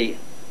 This is the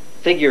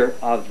figure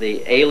of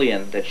the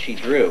alien that she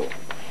drew.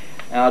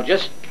 Now,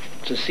 just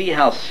to see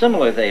how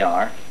similar they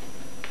are,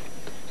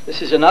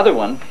 this is another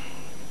one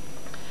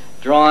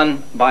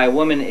drawn by a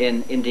woman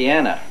in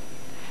Indiana.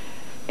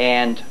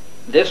 And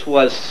this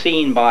was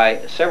seen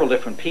by several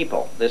different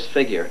people, this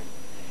figure.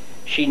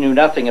 She knew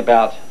nothing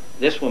about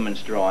this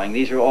woman's drawing.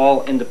 These are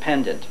all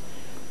independent,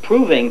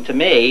 proving to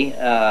me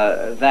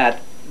that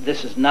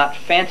this is not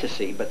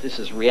fantasy, but this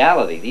is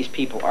reality. These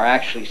people are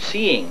actually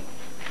seeing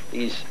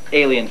these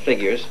alien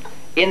figures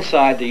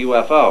inside the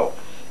UFO.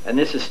 And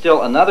this is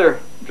still another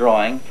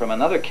drawing from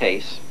another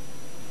case.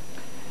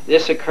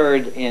 This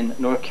occurred in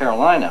North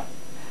Carolina.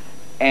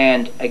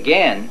 And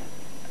again,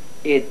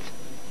 it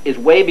is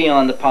way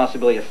beyond the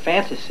possibility of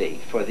fantasy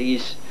for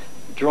these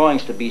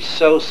drawings to be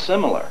so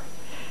similar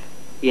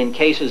in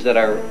cases that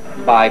are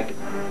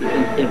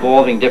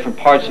involving different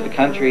parts of the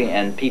country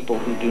and people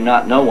who do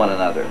not know one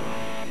another.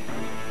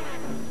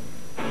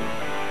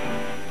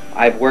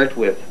 I've worked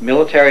with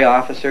military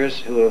officers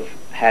who have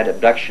had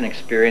abduction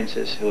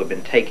experiences, who have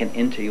been taken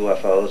into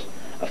UFOs,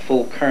 a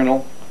full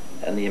colonel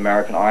in the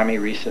American Army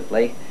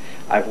recently.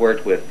 I've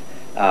worked with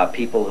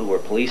people who were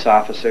police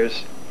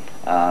officers,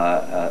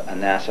 a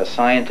NASA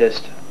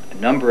scientist, a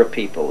number of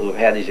people who have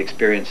had these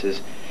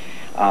experiences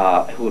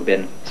who have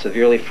been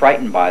severely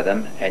frightened by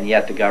them, and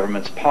yet the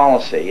government's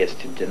policy is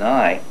to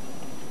deny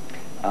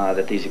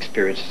that these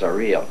experiences are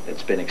real.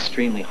 It's been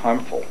extremely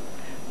harmful,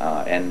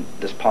 and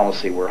this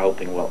policy we're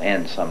hoping will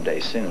end someday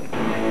soon.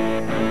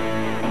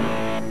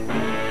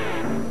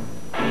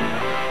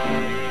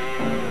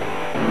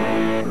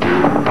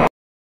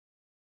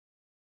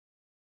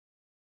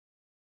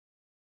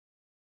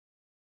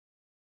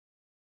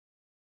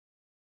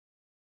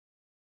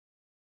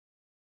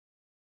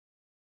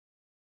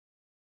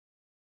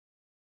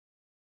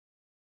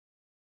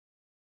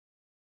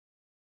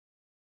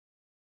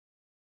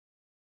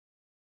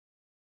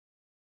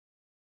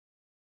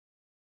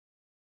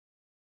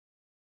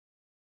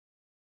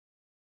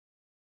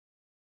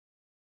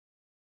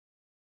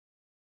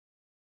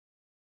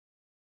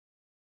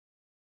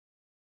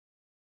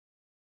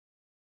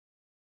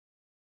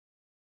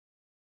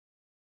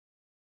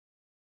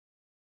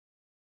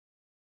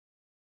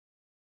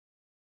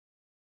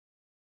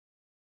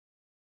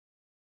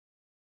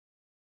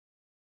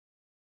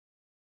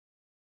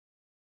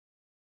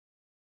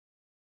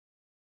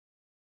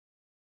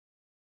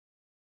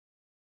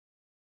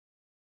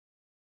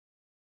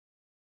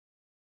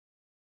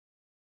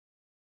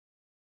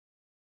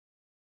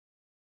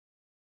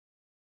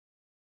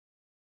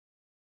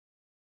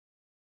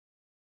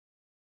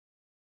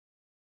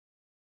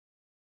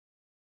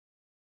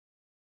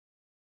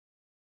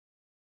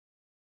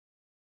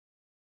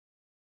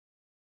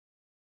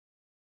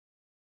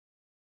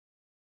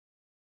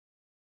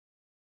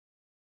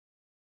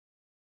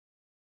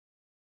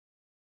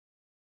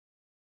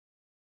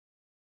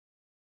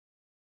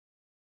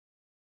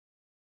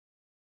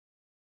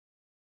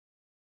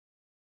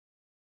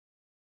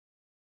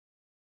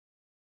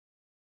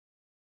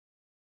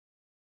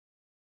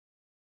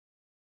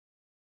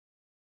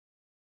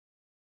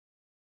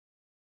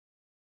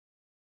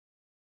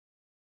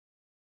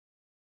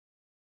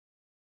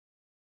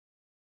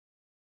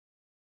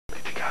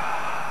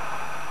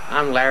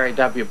 I'm Larry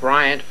W.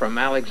 Bryant from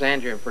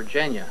Alexandria,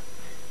 Virginia,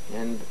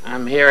 and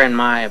I'm here in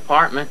my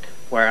apartment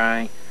where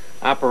I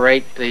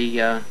operate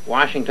the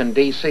Washington,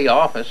 D.C.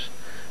 office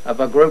of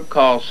a group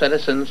called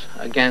Citizens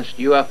Against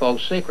UFO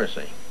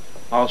Secrecy,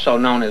 also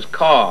known as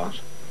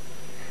CAUSE.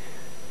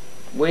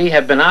 We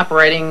have been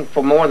operating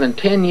for more than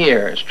 10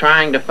 years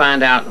trying to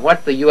find out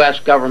what the U.S.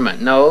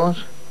 government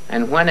knows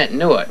and when it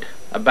knew it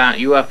about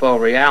UFO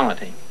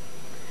reality.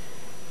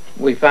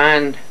 We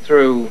find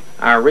through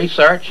our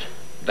research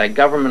that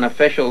government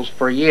officials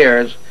for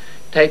years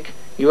take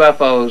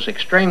UFOs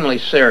extremely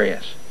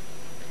serious.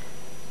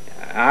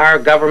 Our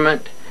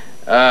government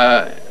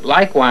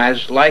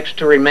likewise likes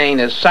to remain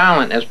as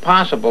silent as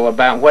possible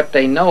about what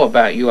they know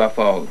about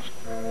UFOs.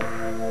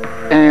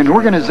 An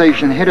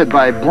organization headed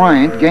by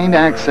Bryant gained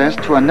access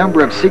to a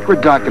number of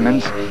secret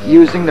documents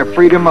using the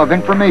Freedom of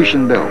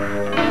Information Bill.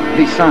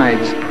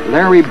 Besides,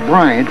 Larry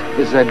Bryant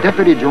is a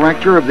deputy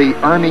director of the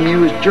Army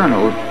News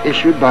Journal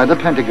issued by the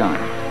Pentagon.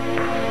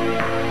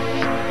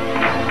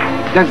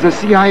 Does the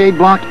CIA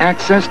block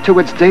access to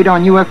its data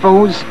on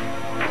UFOs?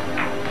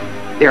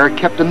 They are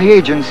kept in the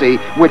agency,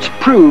 which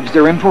proves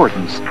their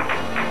importance.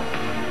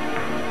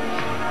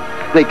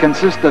 They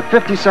consist of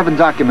 57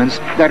 documents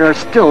that are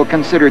still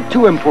considered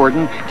too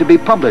important to be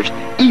published,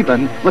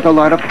 even with a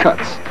lot of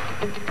cuts.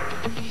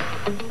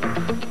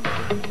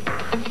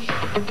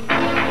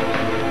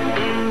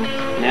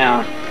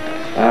 Now,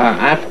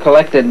 I've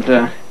collected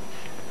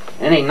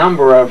any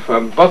number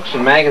of books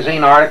and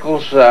magazine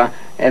articles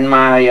in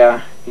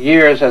my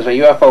years as a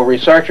UFO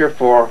researcher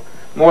for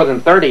more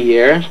than 30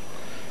 years.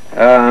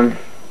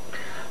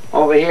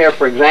 Over here,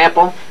 for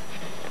example,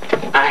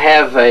 I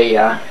have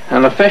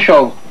an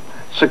official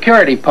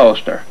security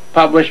poster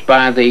published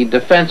by the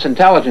Defense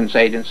Intelligence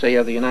Agency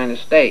of the United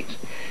States.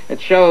 It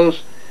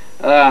shows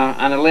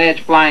an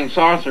alleged flying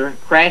saucer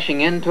crashing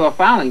into a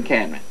filing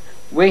cabinet.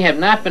 We have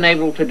not been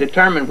able to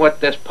determine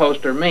what this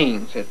poster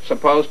means. It's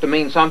supposed to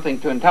mean something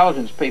to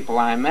intelligence people,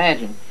 I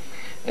imagine.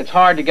 It's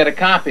hard to get a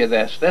copy of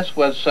this. This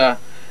was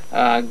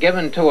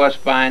given to us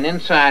by an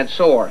inside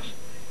source.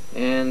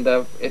 And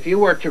if you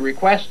were to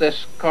request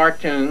this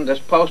cartoon, this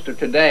poster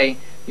today,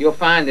 you'll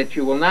find that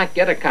you will not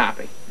get a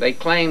copy. They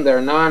claim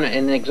they're not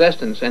in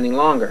existence any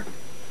longer.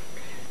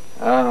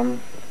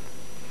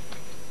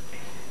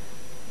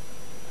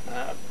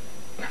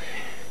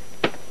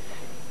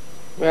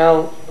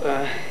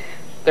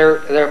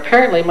 There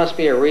apparently must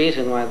be a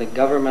reason why the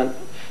government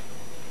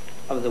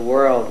of the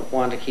world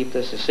want to keep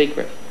this a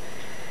secret.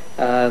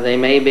 They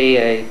may be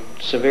a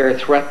severe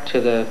threat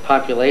to the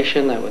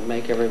population that would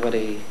make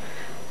everybody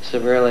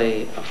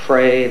severely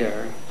afraid,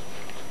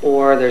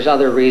 or there's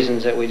other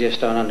reasons that we just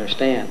don't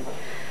understand.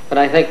 But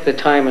I think the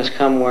time has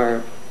come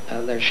where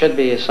there should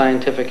be a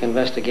scientific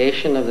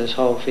investigation of this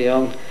whole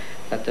field.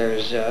 That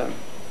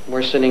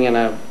we're sitting in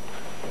an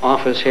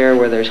office here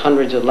where there's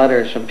hundreds of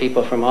letters from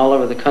people from all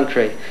over the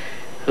country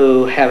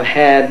who have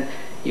had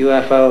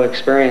UFO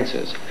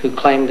experiences, who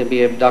claim to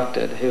be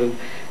abducted, who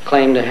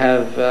claim to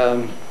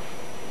have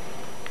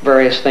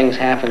various things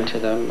happen to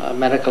them,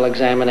 medical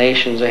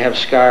examinations, they have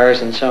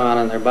scars and so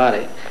on their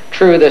body.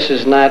 True, this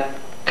is not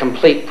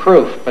complete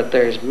proof, but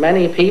there's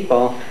many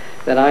people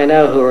that I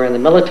know who are in the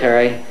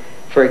military,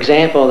 for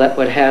example, that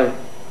would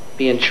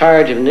be in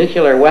charge of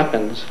nuclear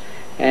weapons,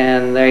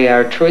 and they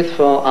are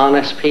truthful,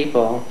 honest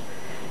people,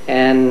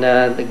 and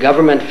the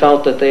government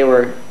felt that they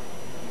were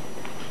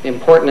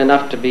important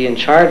enough to be in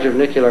charge of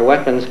nuclear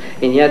weapons,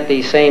 and yet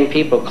these same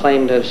people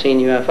claim to have seen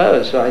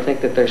UFOs. So I think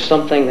that there's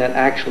something that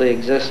actually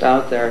exists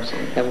out there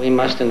that we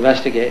must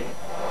investigate.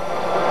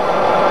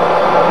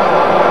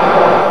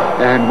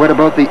 And what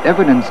about the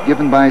evidence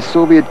given by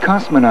Soviet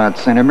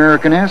cosmonauts and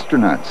American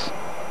astronauts?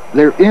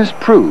 There is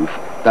proof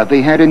that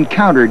they had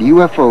encountered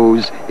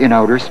UFOs in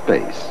outer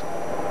space.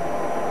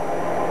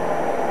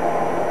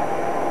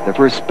 The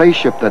first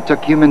spaceship that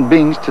took human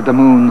beings to the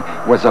moon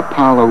was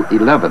Apollo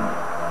 11.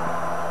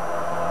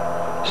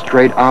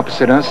 Straight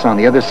opposite us, on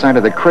the other side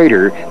of the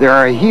crater, there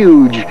are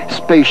huge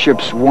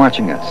spaceships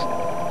watching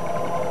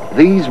us.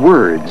 These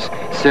words,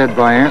 said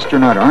by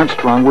astronaut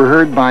Armstrong, were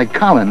heard by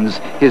Collins,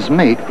 his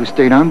mate, who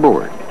stayed on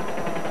board.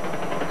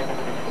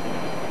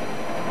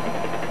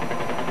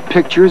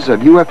 Pictures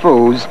of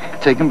UFOs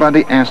taken by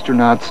the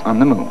astronauts on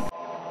the moon.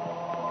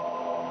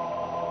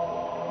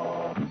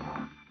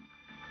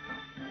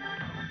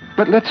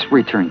 But let's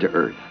return to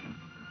Earth.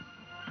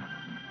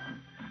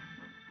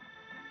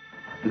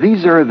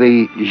 These are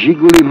the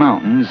Zhiguli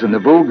Mountains in the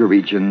Volga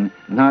region,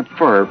 not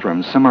far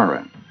from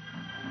Samara.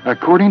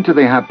 According to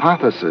the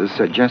hypothesis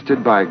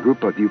suggested by a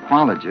group of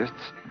ufologists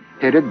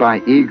headed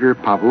by Igor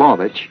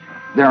Pavlovich,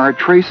 there are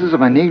traces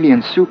of an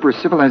alien super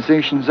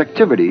civilization's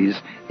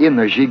activities in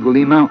the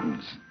Zhiguli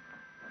Mountains.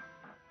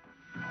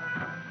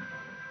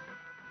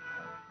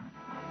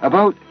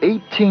 About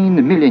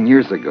 18 million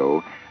years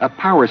ago, a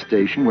power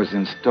station was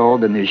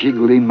installed in the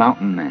Zhiguli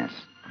mountain mass.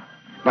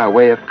 By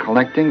way of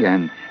collecting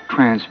and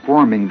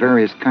transforming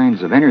various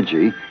kinds of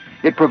energy,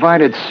 it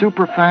provided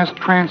super-fast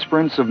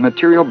transference of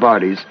material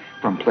bodies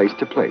from place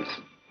to place.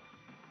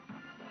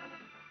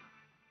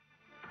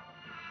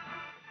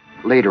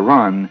 Later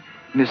on,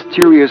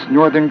 mysterious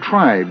northern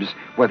tribes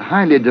with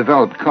highly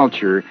developed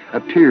culture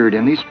appeared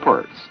in these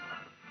parts.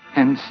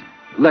 Hence,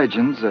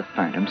 legends of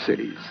phantom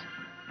cities.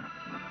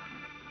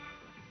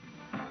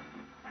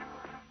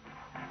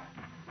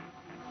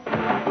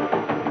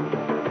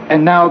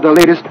 And now the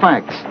latest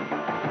facts.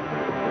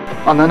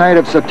 On the night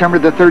of September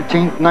the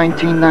 13th,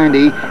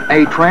 1990,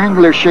 a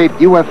triangular-shaped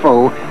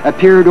UFO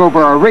appeared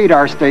over a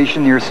radar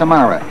station near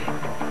Samara.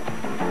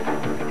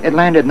 It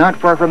landed not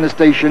far from the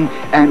station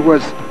and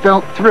was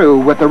felt through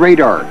with the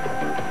radar.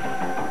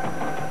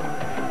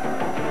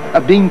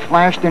 A beam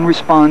flashed in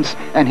response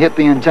and hit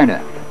the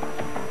antenna.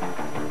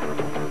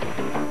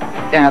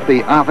 At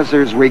the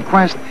officer's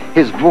request,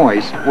 his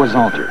voice was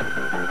altered.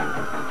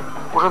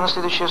 Уже на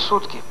следующие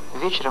сутки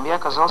вечером я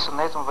оказался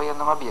на этом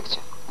военном объекте,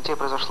 где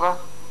произошла,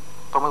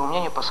 по моему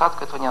мнению,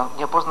 посадка этого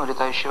неопознанного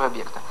летающего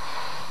объекта.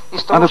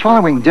 On the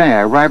following day,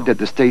 I arrived at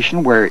the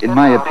station where, in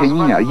my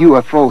opinion, a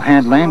UFO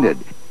had landed.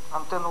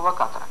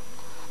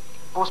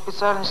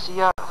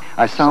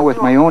 I saw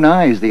with my own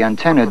eyes the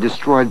antenna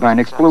destroyed by an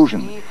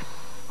explosion.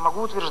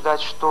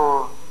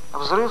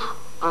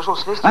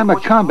 I'm a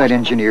combat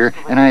engineer,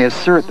 and I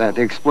assert that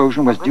the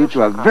explosion was due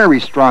to a very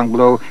strong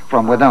blow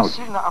from without.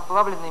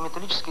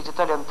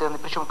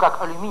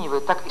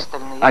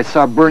 I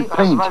saw burnt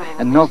paint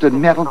and melted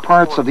metal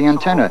parts of the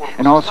antenna,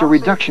 and also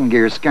reduction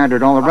gears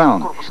scattered all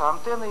around.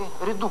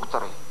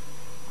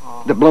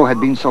 The blow had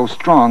been so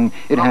strong,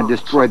 it had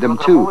destroyed them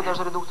too.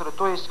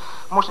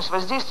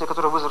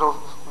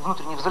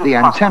 The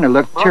antenna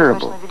looked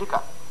terrible.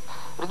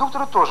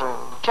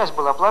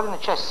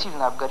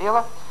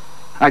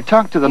 I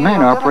talked to the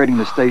man operating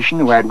the station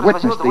who had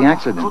witnessed the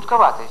accident.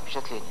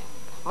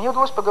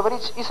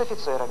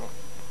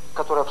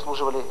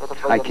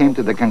 I came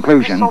to the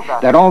conclusion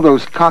that all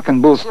those cock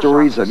and bull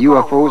stories of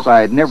UFOs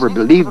I had never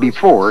believed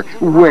before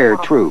were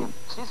true.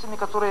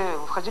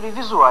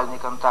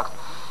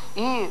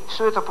 И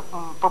все это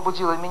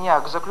побудило меня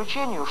к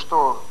заключению,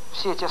 что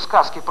все эти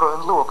сказки про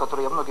НЛО,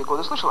 которые я многие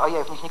годы слышал, а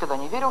я в них никогда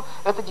не верил,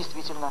 это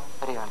действительно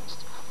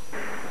реальность.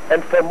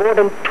 And for more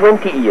than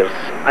 20 years,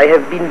 I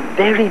have been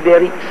very,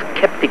 very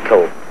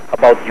skeptical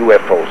about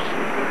UFOs.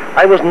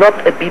 I was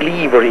not a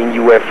believer in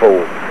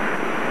UFO.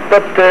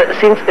 But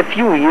since a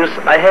few years,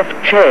 I have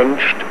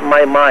changed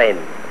my mind.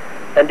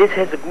 And this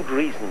has a good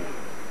reason.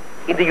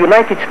 In the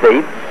United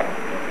States,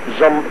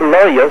 some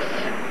lawyers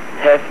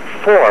have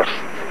forced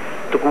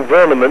the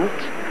government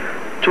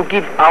to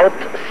give out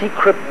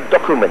secret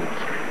documents.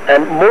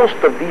 And most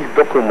of these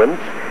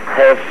documents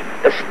have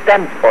a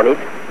stamp on it,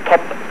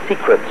 top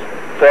secret,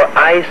 for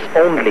eyes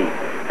only.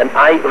 And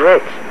I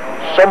read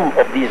some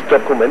of these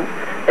documents,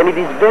 and it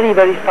is very,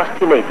 very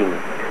fascinating.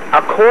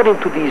 According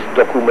to these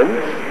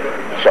documents,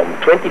 some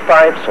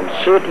 25, some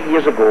 30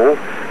 years ago,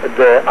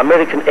 the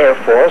American Air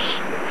Force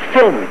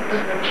filmed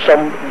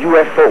some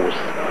UFOs.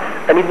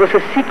 And it was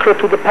a secret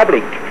to the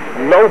public.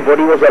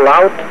 Nobody was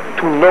allowed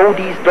to know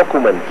these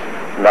documents.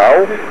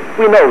 Now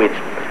we know it.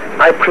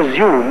 I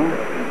presume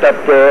that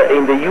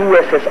in the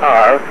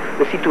USSR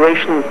the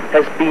situation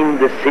has been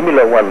the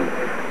similar one.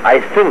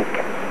 I think,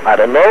 I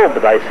don't know,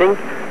 but I think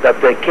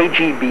that the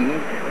KGB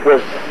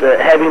was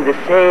having the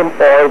same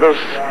orders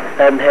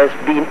and has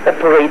been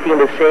operating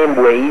the same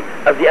way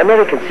as the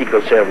American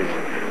Secret Service,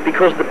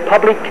 because the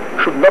public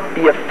should not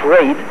be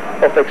afraid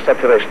of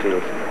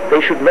extraterrestrials.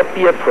 They should not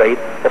be afraid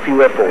of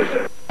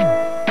UFOs.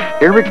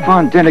 Eric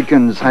von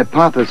Däniken's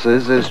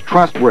hypothesis is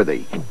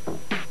trustworthy.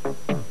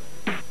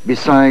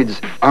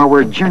 Besides,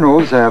 our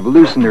generals have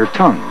loosened their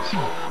tongues.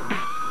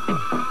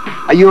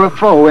 A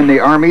UFO in the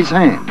Army's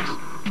hands.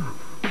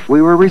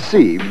 We were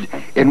received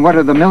in one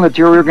of the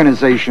military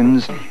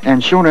organizations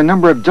and shown a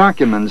number of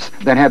documents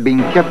that had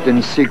been kept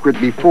in secret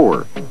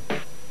before.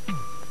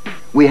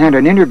 We had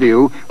an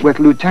interview with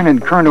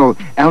Lieutenant Colonel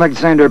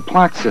Alexander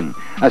Plotkin,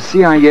 a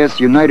CIS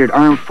United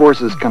Armed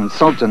Forces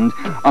consultant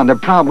on the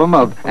problem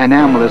of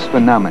anomalous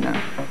phenomena.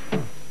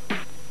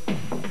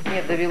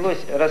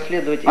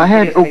 I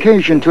had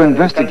occasion to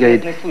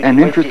investigate an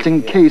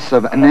interesting case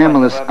of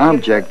anomalous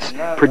objects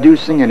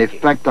producing an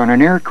effect on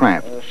an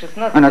aircraft.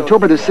 On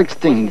October the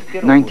 16th,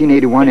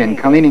 1981 in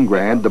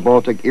Kaliningrad, the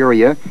Baltic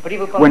area,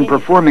 when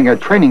performing a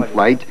training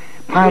flight,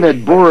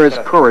 pilot Boris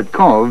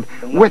Korotkov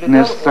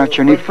witnessed such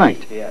an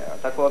effect.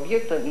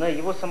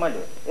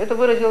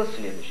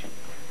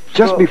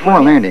 Just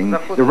before landing,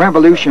 the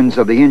revolutions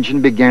of the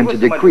engine began to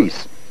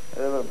decrease.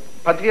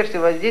 In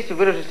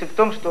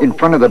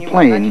front of the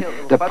plane,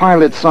 the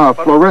pilot saw a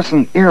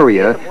fluorescent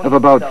area of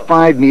about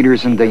 5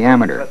 meters in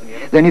diameter.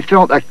 Then he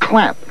felt a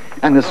clap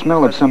and the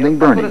smell of something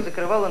burning.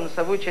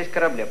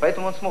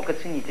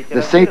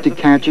 The safety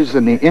catches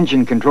in the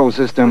engine control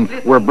system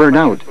were burned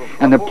out,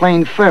 and the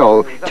plane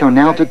fell to an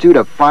altitude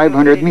of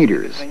 500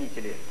 meters.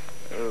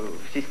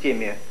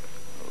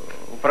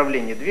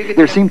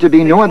 There seemed to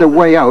be no other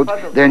way out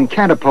than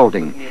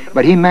catapulting,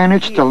 but he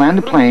managed to land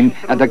the plane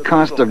at the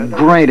cost of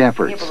great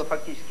efforts.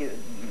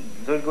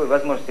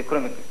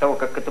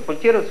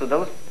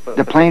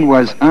 The plane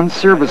was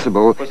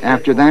unserviceable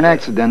after that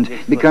accident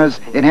because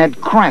it had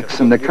cracks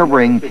in the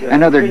covering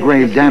and other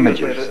grave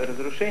damages.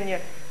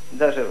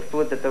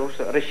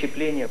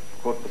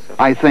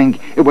 I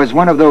think it was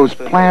one of those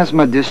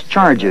plasma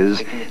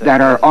discharges that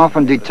are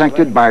often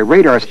detected by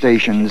radar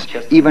stations,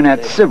 even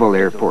at civil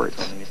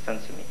airports.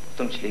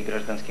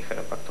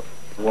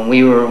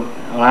 When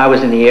I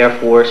was in the Air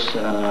Force,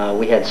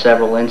 we had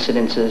several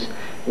incidences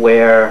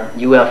where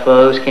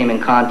UFOs came in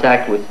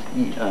contact with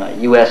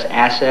U.S.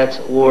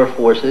 assets or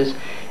forces,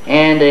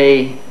 and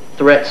a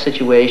threat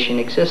situation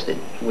existed.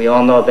 We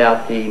all know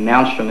about the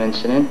Malmstrom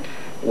incident,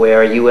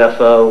 where a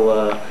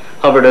UFO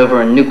hovered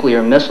over a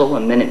nuclear missile,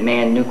 a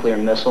Minuteman nuclear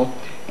missile,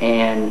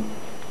 and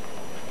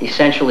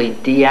essentially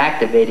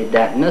deactivated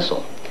that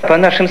missile. По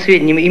нашим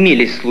сведениям,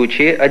 имелись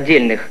случаи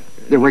отдельных.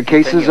 There were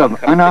cases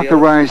of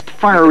unauthorized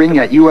firing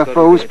at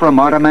UFOs from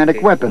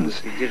automatic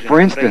weapons. For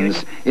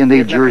instance, in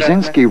the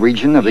Dzerzhinsky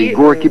region of the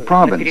Gorky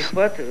province,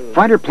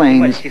 fighter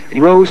planes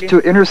rose to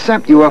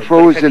intercept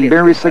UFOs in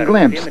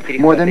Boris-a-Glimpse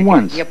more than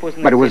once,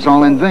 but it was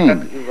all in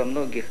vain.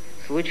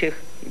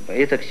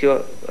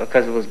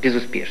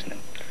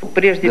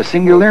 The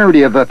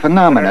singularity of the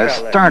phenomena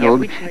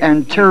startled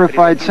and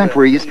terrified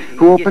sentries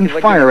who opened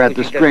fire at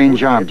the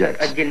strange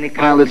objects.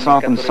 Pilots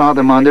often saw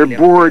them on their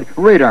board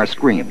radar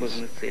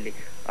screens.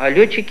 А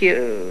летчики,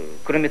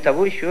 кроме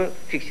того, еще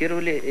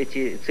фиксировали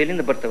эти цели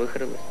на бортовых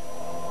РЛС.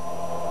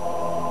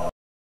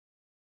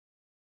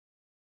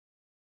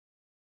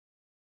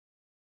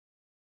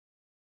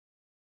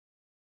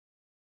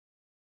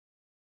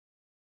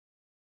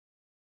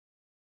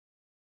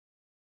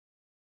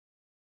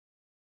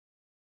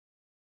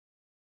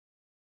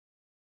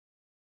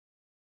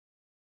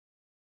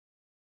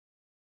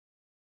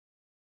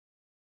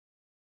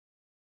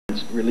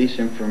 Release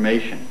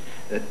information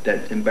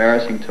that's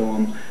embarrassing to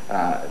them,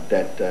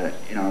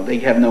 you know, they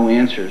have no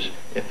answers.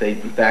 If they,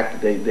 in fact,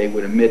 they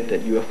would admit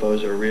that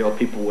UFOs are real,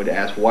 people would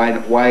ask,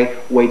 why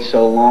wait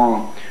so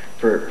long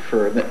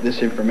for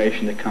this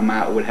information to come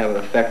out? It would have an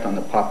effect on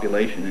the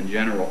population in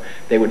general.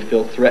 They would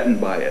feel threatened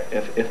by it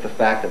if the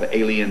fact of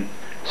alien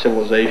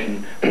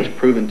civilization was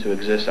proven to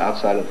exist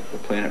outside of the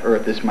planet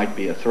Earth. This might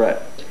be a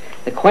threat.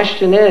 The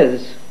question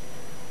is,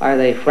 are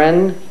they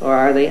friend or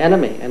are they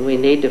enemy? And we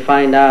need to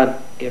find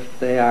out if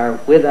they are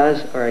with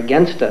us or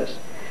against us.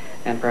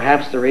 And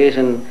perhaps the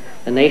reason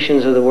the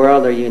nations of the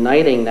world are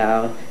uniting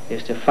now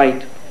is to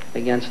fight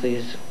against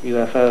these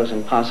UFOs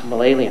and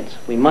possible aliens.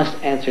 We must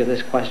answer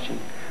this question.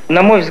 To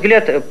my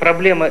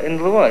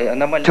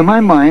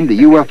mind, the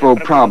UFO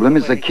problem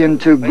is akin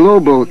to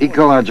global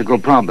ecological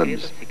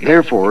problems.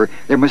 Therefore,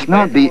 there must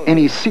not be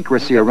any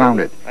secrecy around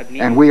it,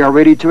 and we are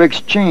ready to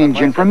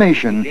exchange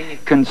information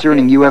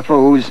concerning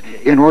UFOs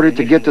in order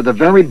to get to the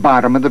very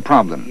bottom of the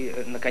problem.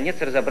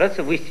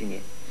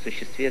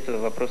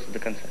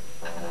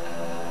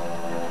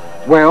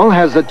 Well,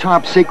 has the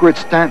top secret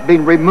stamp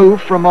been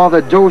removed from all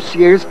the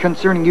dossiers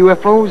concerning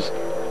UFOs?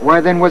 Why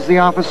then was the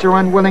officer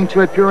unwilling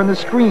to appear on the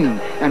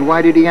screen, and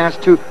why did he ask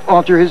to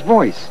alter his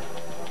voice?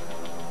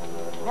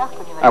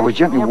 I was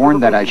gently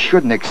warned that I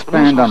shouldn't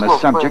expand on the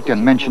subject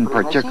and mention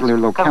particular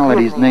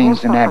localities'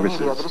 names and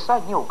addresses.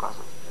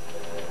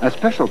 A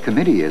special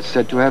committee is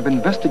said to have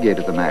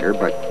investigated the matter,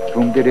 but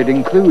whom did it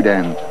include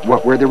and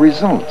what were the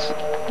results?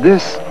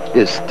 This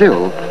is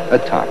still a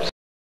top secret.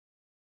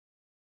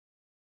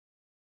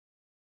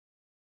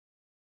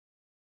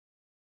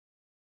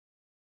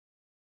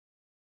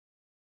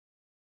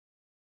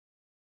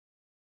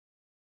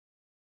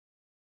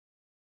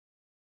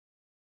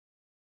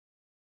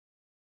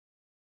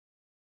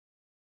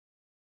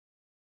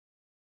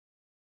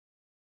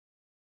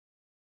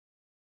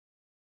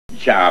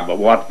 Job of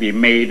what we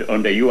made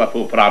on the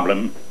UFO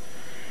problem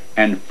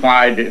and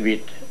filed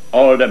with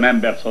all the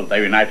members of the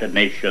United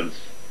Nations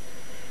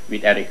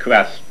with a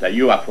request the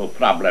UFO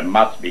problem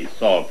must be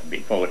solved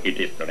before it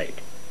is too late.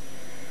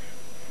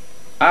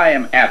 I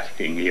am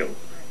asking you,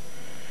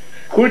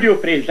 could you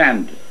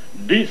present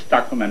this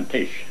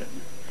documentation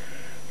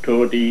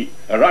to the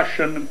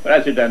Russian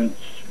President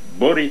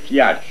Boris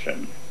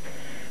Yeltsin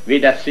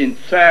with a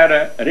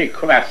sincere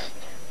request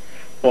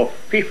of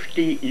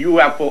 50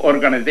 UFO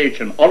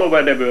organizations all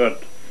over the world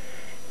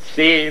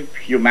save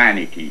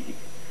humanity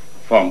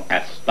from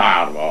a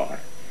star war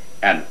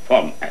and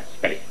from a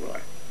space war?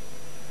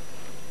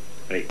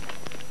 Please.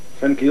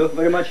 Thank you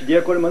very much,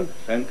 dear Coleman.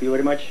 Thank you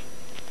very much.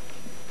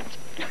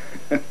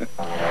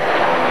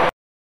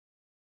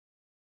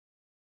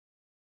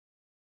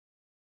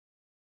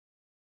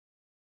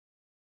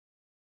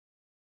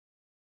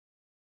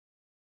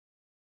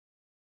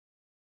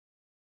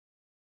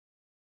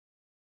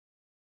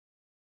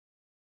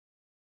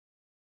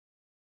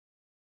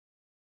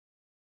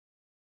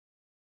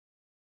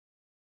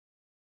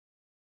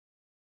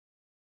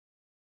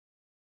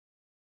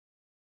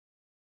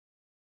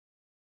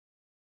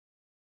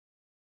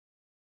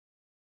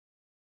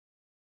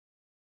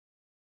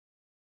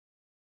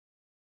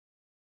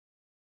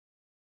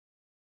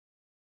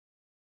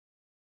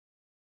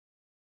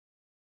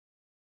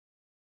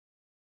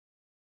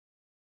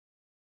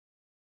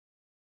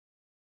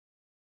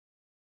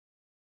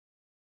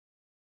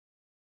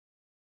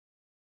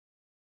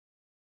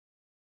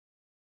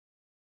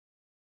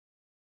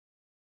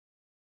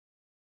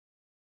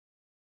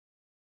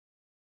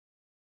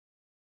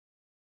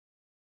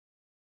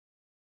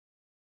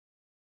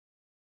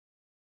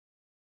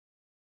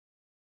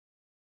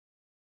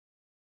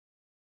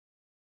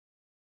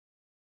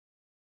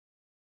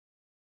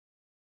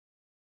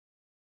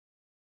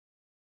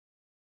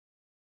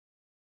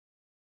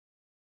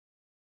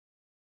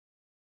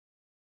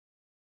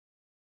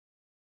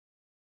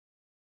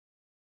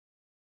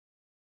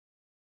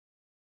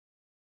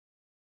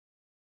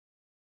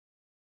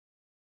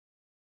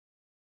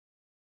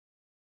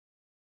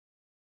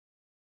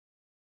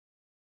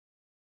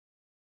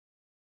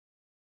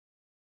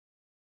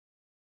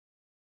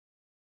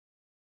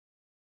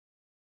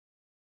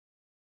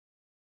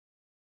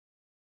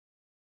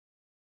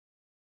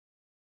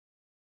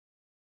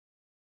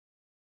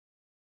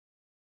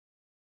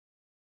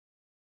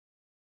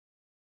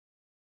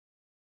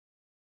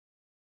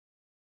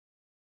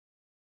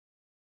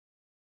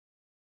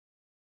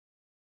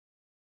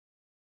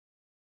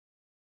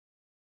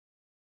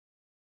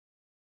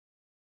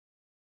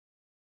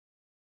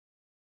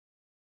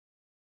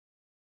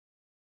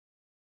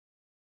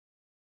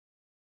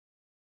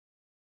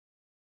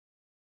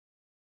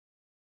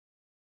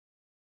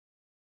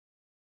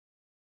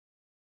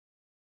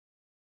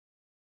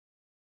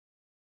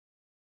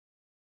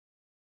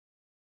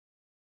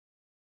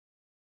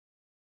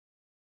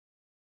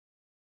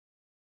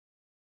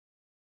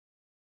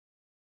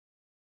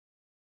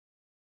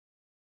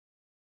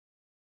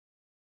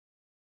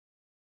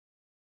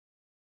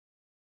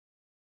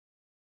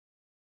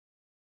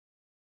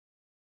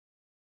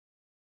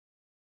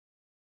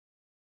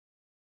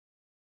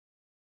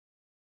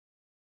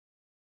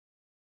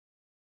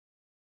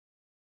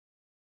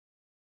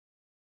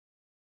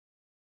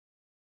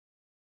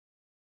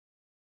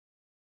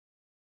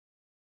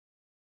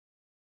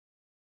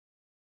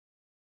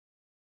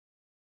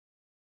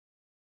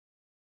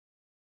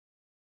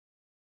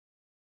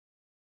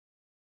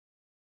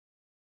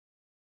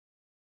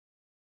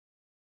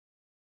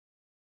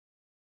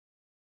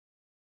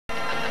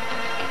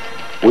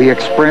 We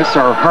express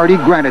our hearty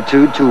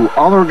gratitude to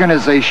all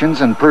organizations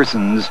and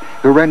persons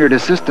who rendered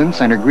assistance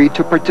and agreed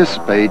to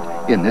participate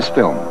in this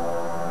film.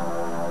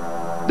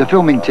 The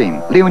filming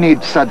team: Leonid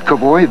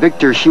Sadkovoy,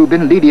 Viktor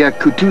Shubin, Lydia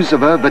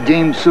Kutuzova,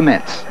 Vadim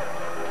Sumets.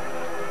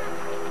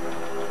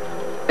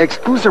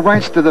 Exclusive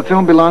rights to the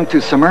film belong to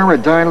Samara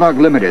Dialogue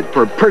Limited.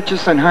 For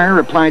purchase and hire,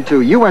 apply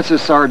to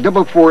USSR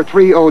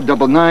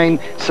 443099,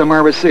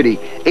 Samara City,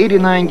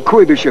 89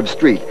 Kuibyshev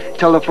Street.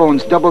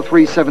 Telephones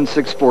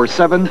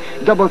 337647,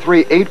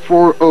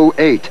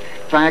 338408.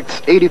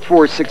 Fax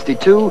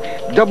 8462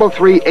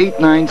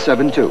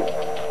 338972.